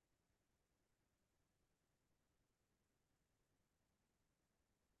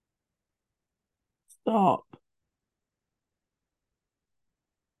 Stop.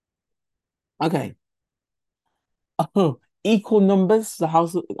 Okay. Oh, equal numbers. The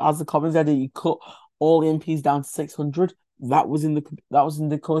House as the Commons idea you cut all the MPs down to 600. That was in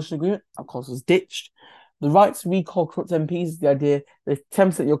the coalition agreement. Of course, was ditched. The right to recall corrupt MPs is the idea that if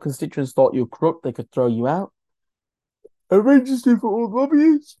 10% of your constituents thought you were corrupt, they could throw you out. And register for all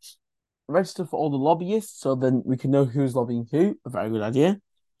lobbyists. Register for all the lobbyists, so then we can know who's lobbying who. A very good idea.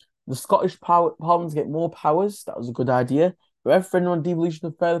 The Scottish Parliament to get more powers. That was a good idea. A referendum on devolution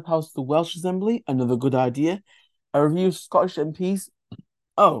of further powers to the Welsh Assembly. Another good idea. A review of Scottish MPs.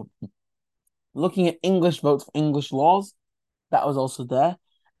 Oh, looking at English votes for English laws. That was also there.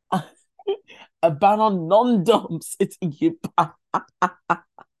 A ban on non-doms. It's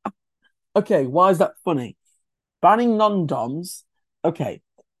okay. Why is that funny? Banning non-doms. Okay,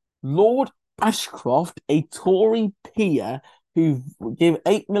 Lord Ashcroft, a Tory peer who gave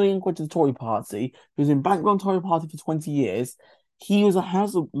 8 million quid to the Tory party, who's been bankrolled Tory party for 20 years. He was a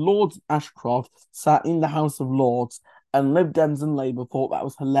House of Lords Ashcroft, sat in the House of Lords, and Lib Dems and Labour thought that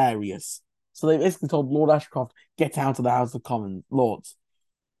was hilarious. So they basically told Lord Ashcroft, get out of the House of Commons, Lords.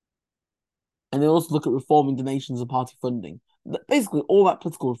 And they also look at reforming donations and party funding. Basically, all that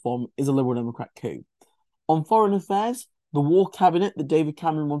political reform is a Liberal Democrat coup. On foreign affairs, the war cabinet that David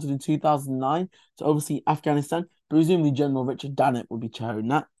Cameron wanted in 2009 to oversee Afghanistan, presumably General Richard Dannett would be chairing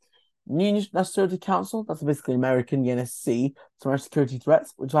that. New National Security Council, that's basically American, the NSC, to manage security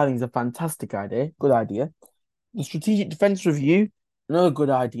threats, which I think is a fantastic idea. Good idea. The Strategic Defence Review, another good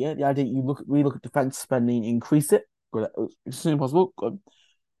idea. The idea you look at defence spending, increase it. Good, as soon as possible. Good.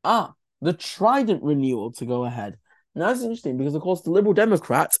 The Trident renewal to go ahead. Now, that's interesting because, of course, the Liberal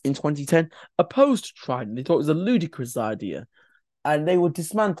Democrats in 2010 opposed Trident. They thought it was a ludicrous idea and they would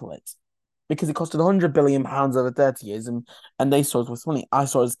dismantle it because it costed £100 billion over 30 years and they saw it was money. I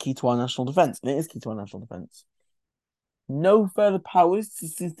saw it as key to our national defence, and it is key to our national defence. No further powers to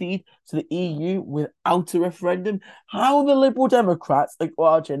secede to the EU without a referendum. How the Liberal Democrats, like,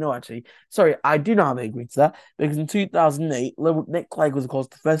 well, actually, no, actually, sorry, I do know how they agreed to that because in 2008, Nick Clegg was, of course,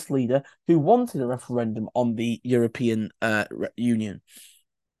 the first leader who wanted a referendum on the European Union.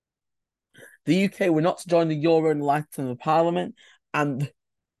 The UK were not to join the Euro in the lifetime of Parliament, and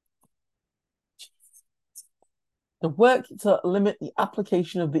the work to limit the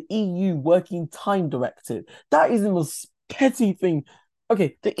application of the EU Working Time Directive. That is the most petty thing.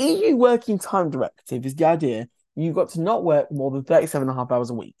 Okay, the EU Working Time Directive is the idea you've got to not work more than 37 and a half hours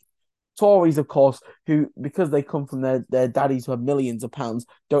a week. Tories, of course, who, because they come from their daddies who have millions of pounds,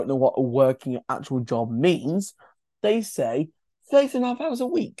 don't know what a working actual job means, they say 37 and a half hours a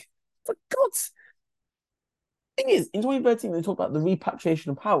week. For God's thing is, in 2013, they talked about the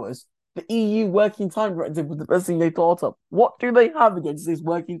repatriation of powers. The EU Working Time Directive was the first thing they thought of. What do they have against this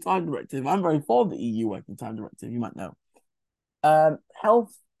Working Time Directive? I'm very for the EU Working Time Directive, you might know.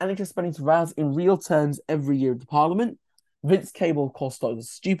 Health NHS spending to rise in real terms every year at the Parliament. Vince Cable, of course, thought it was a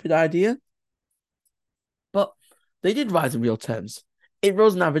stupid idea. But They did rise in real terms. It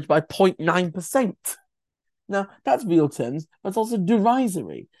rose on average by 0.9%. Now, that's real terms, but it's also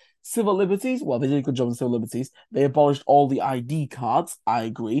derisory. Civil liberties, well, they did a good job on civil liberties. They abolished all the ID cards, I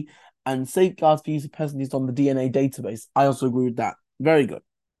agree, and safeguards for use of person used on the DNA database. I also agree with that. Very good.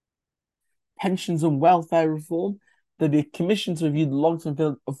 Pensions and welfare reform. There'll be a commission to review the long-term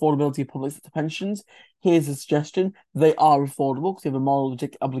affordability of public sector pensions. Here's a suggestion. They are affordable because you have a moral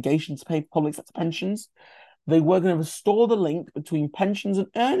obligation to pay public sector pensions. They were going to restore the link between pensions and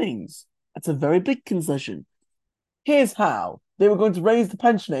earnings. That's a very big concession. Here's how. They were going to raise the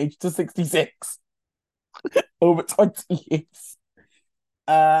pension age to 66 over 20 years.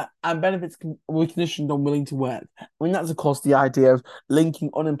 And benefits were conditioned on willing to work. I mean, that's, of course, the idea of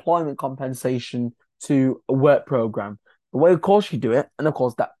linking unemployment compensation to a work program. The way, of course, you do it, and, of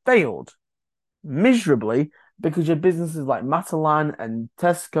course, that failed miserably because your businesses like Matalan and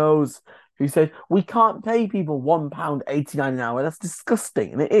Tesco's who said, we can't pay people £1.89 an hour. That's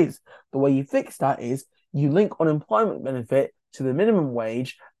disgusting. And it is. The way you fix that is you link unemployment benefit to the minimum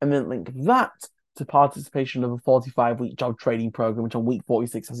wage and then link that to participation of a 45-week job training program, which on week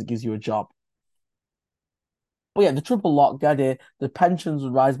 46 says it gives you a job. But yeah, the triple lock, the idea, the pensions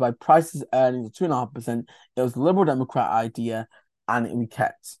would rise by prices earnings of 2.5%. It was the Liberal Democrat idea, and it would be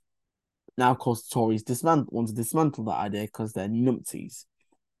kept. Now, of course, the Tories want to dismantle that idea because they're numpties.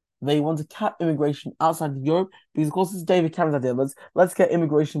 They want to cap immigration outside of Europe because, of course, it's David Cameron's idea. Let's get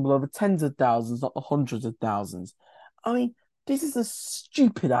immigration below the tens of thousands, not the hundreds of thousands. I mean, this is a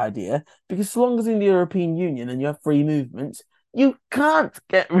stupid idea because so long as in the European Union and you have free movement, you can't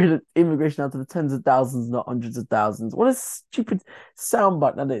get rid of immigration out to the tens of thousands, not hundreds of thousands. What a stupid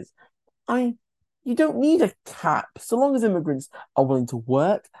soundbite that is. I mean, you don't need a cap. So long as immigrants are willing to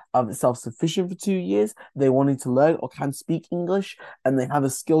work, are self-sufficient for 2 years, they wanting to learn or can speak English, and they have a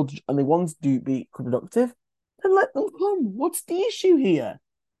skill and they want to be productive, then let them come. What's the issue here?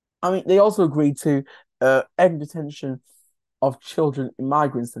 I mean, they also agreed to end detention of children in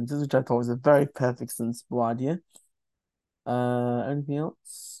migrant centres, which I thought was a very perfect, sensible idea. Anything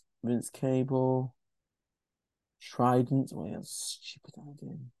else? Vince Cable, Trident. Oh, yeah, stupid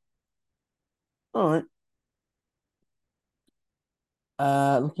idea. All right.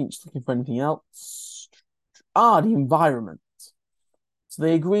 Just looking for anything else. The environment. So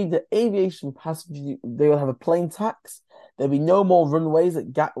they agreed that aviation passengers, they will have a plane tax. There'll be no more runways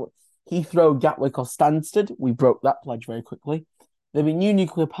at Heathrow, Gatwick, or Stansted. We broke that pledge very quickly. There'll be new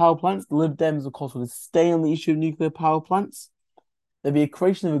nuclear power plants. The Lib Dems, of course, will stay on the issue of nuclear power plants. There'll be a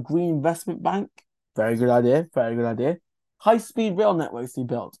creation of a green investment bank. Very good idea. Very good idea. High-speed rail networks to be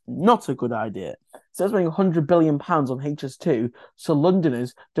built. Not a good idea. So spending £100 billion on HS2, so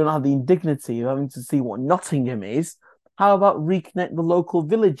Londoners don't have the indignity of having to see what Nottingham is. How about reconnect the local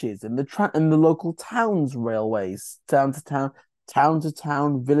villages and the local towns railways, town to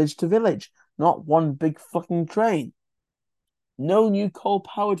town, village to village, not one big fucking train. No new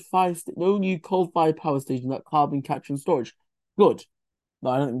coal-fired power station without carbon capture and storage. Good.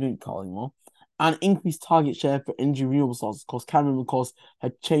 No, I don't need coal anymore. And increased target share for energy renewable sources. Of course, Cameron, of course,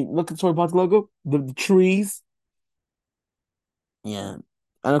 had changed. Look at the Tory Party logo, the trees. Yeah.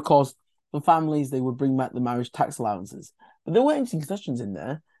 And of course, for families, they would bring back the marriage tax allowances. But there were interesting concessions in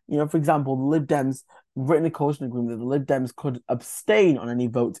there. You know, for example, the Lib Dems written a coalition agreement that the Lib Dems could abstain on any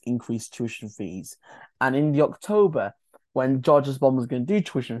vote to increase tuition fees. And in the October, when George Osborne was going to do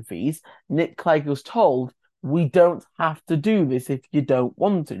tuition fees, Nick Clegg was told, we don't have to do this if you don't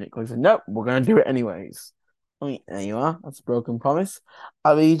want to. Nick Clegg said, no, we're going to do it anyways. I mean, there you are. That's a broken promise.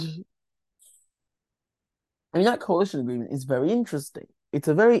 I mean, that coalition agreement is very interesting. It's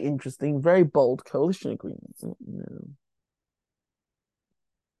a very interesting, very bold coalition agreement.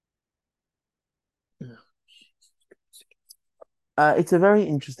 It's a very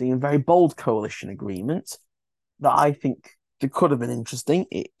interesting and very bold coalition agreement that I think it could have been interesting.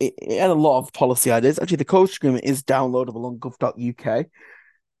 It had a lot of policy ideas. Actually, the coalition agreement is downloadable on gov.uk.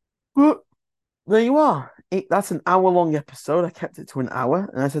 But there you are. That's an hour-long episode. I kept it to an hour,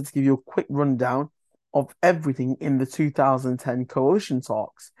 and I said to give you a quick rundown of everything in the 2010 coalition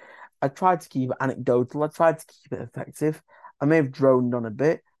talks. I tried to keep it anecdotal. I tried to keep it effective. I may have droned on a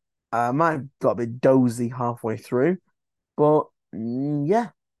bit. I might have got a bit dozy halfway through. But yeah,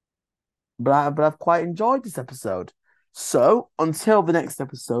 but I've quite enjoyed this episode. So until the next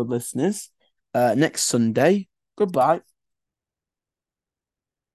episode, listeners, next Sunday, goodbye.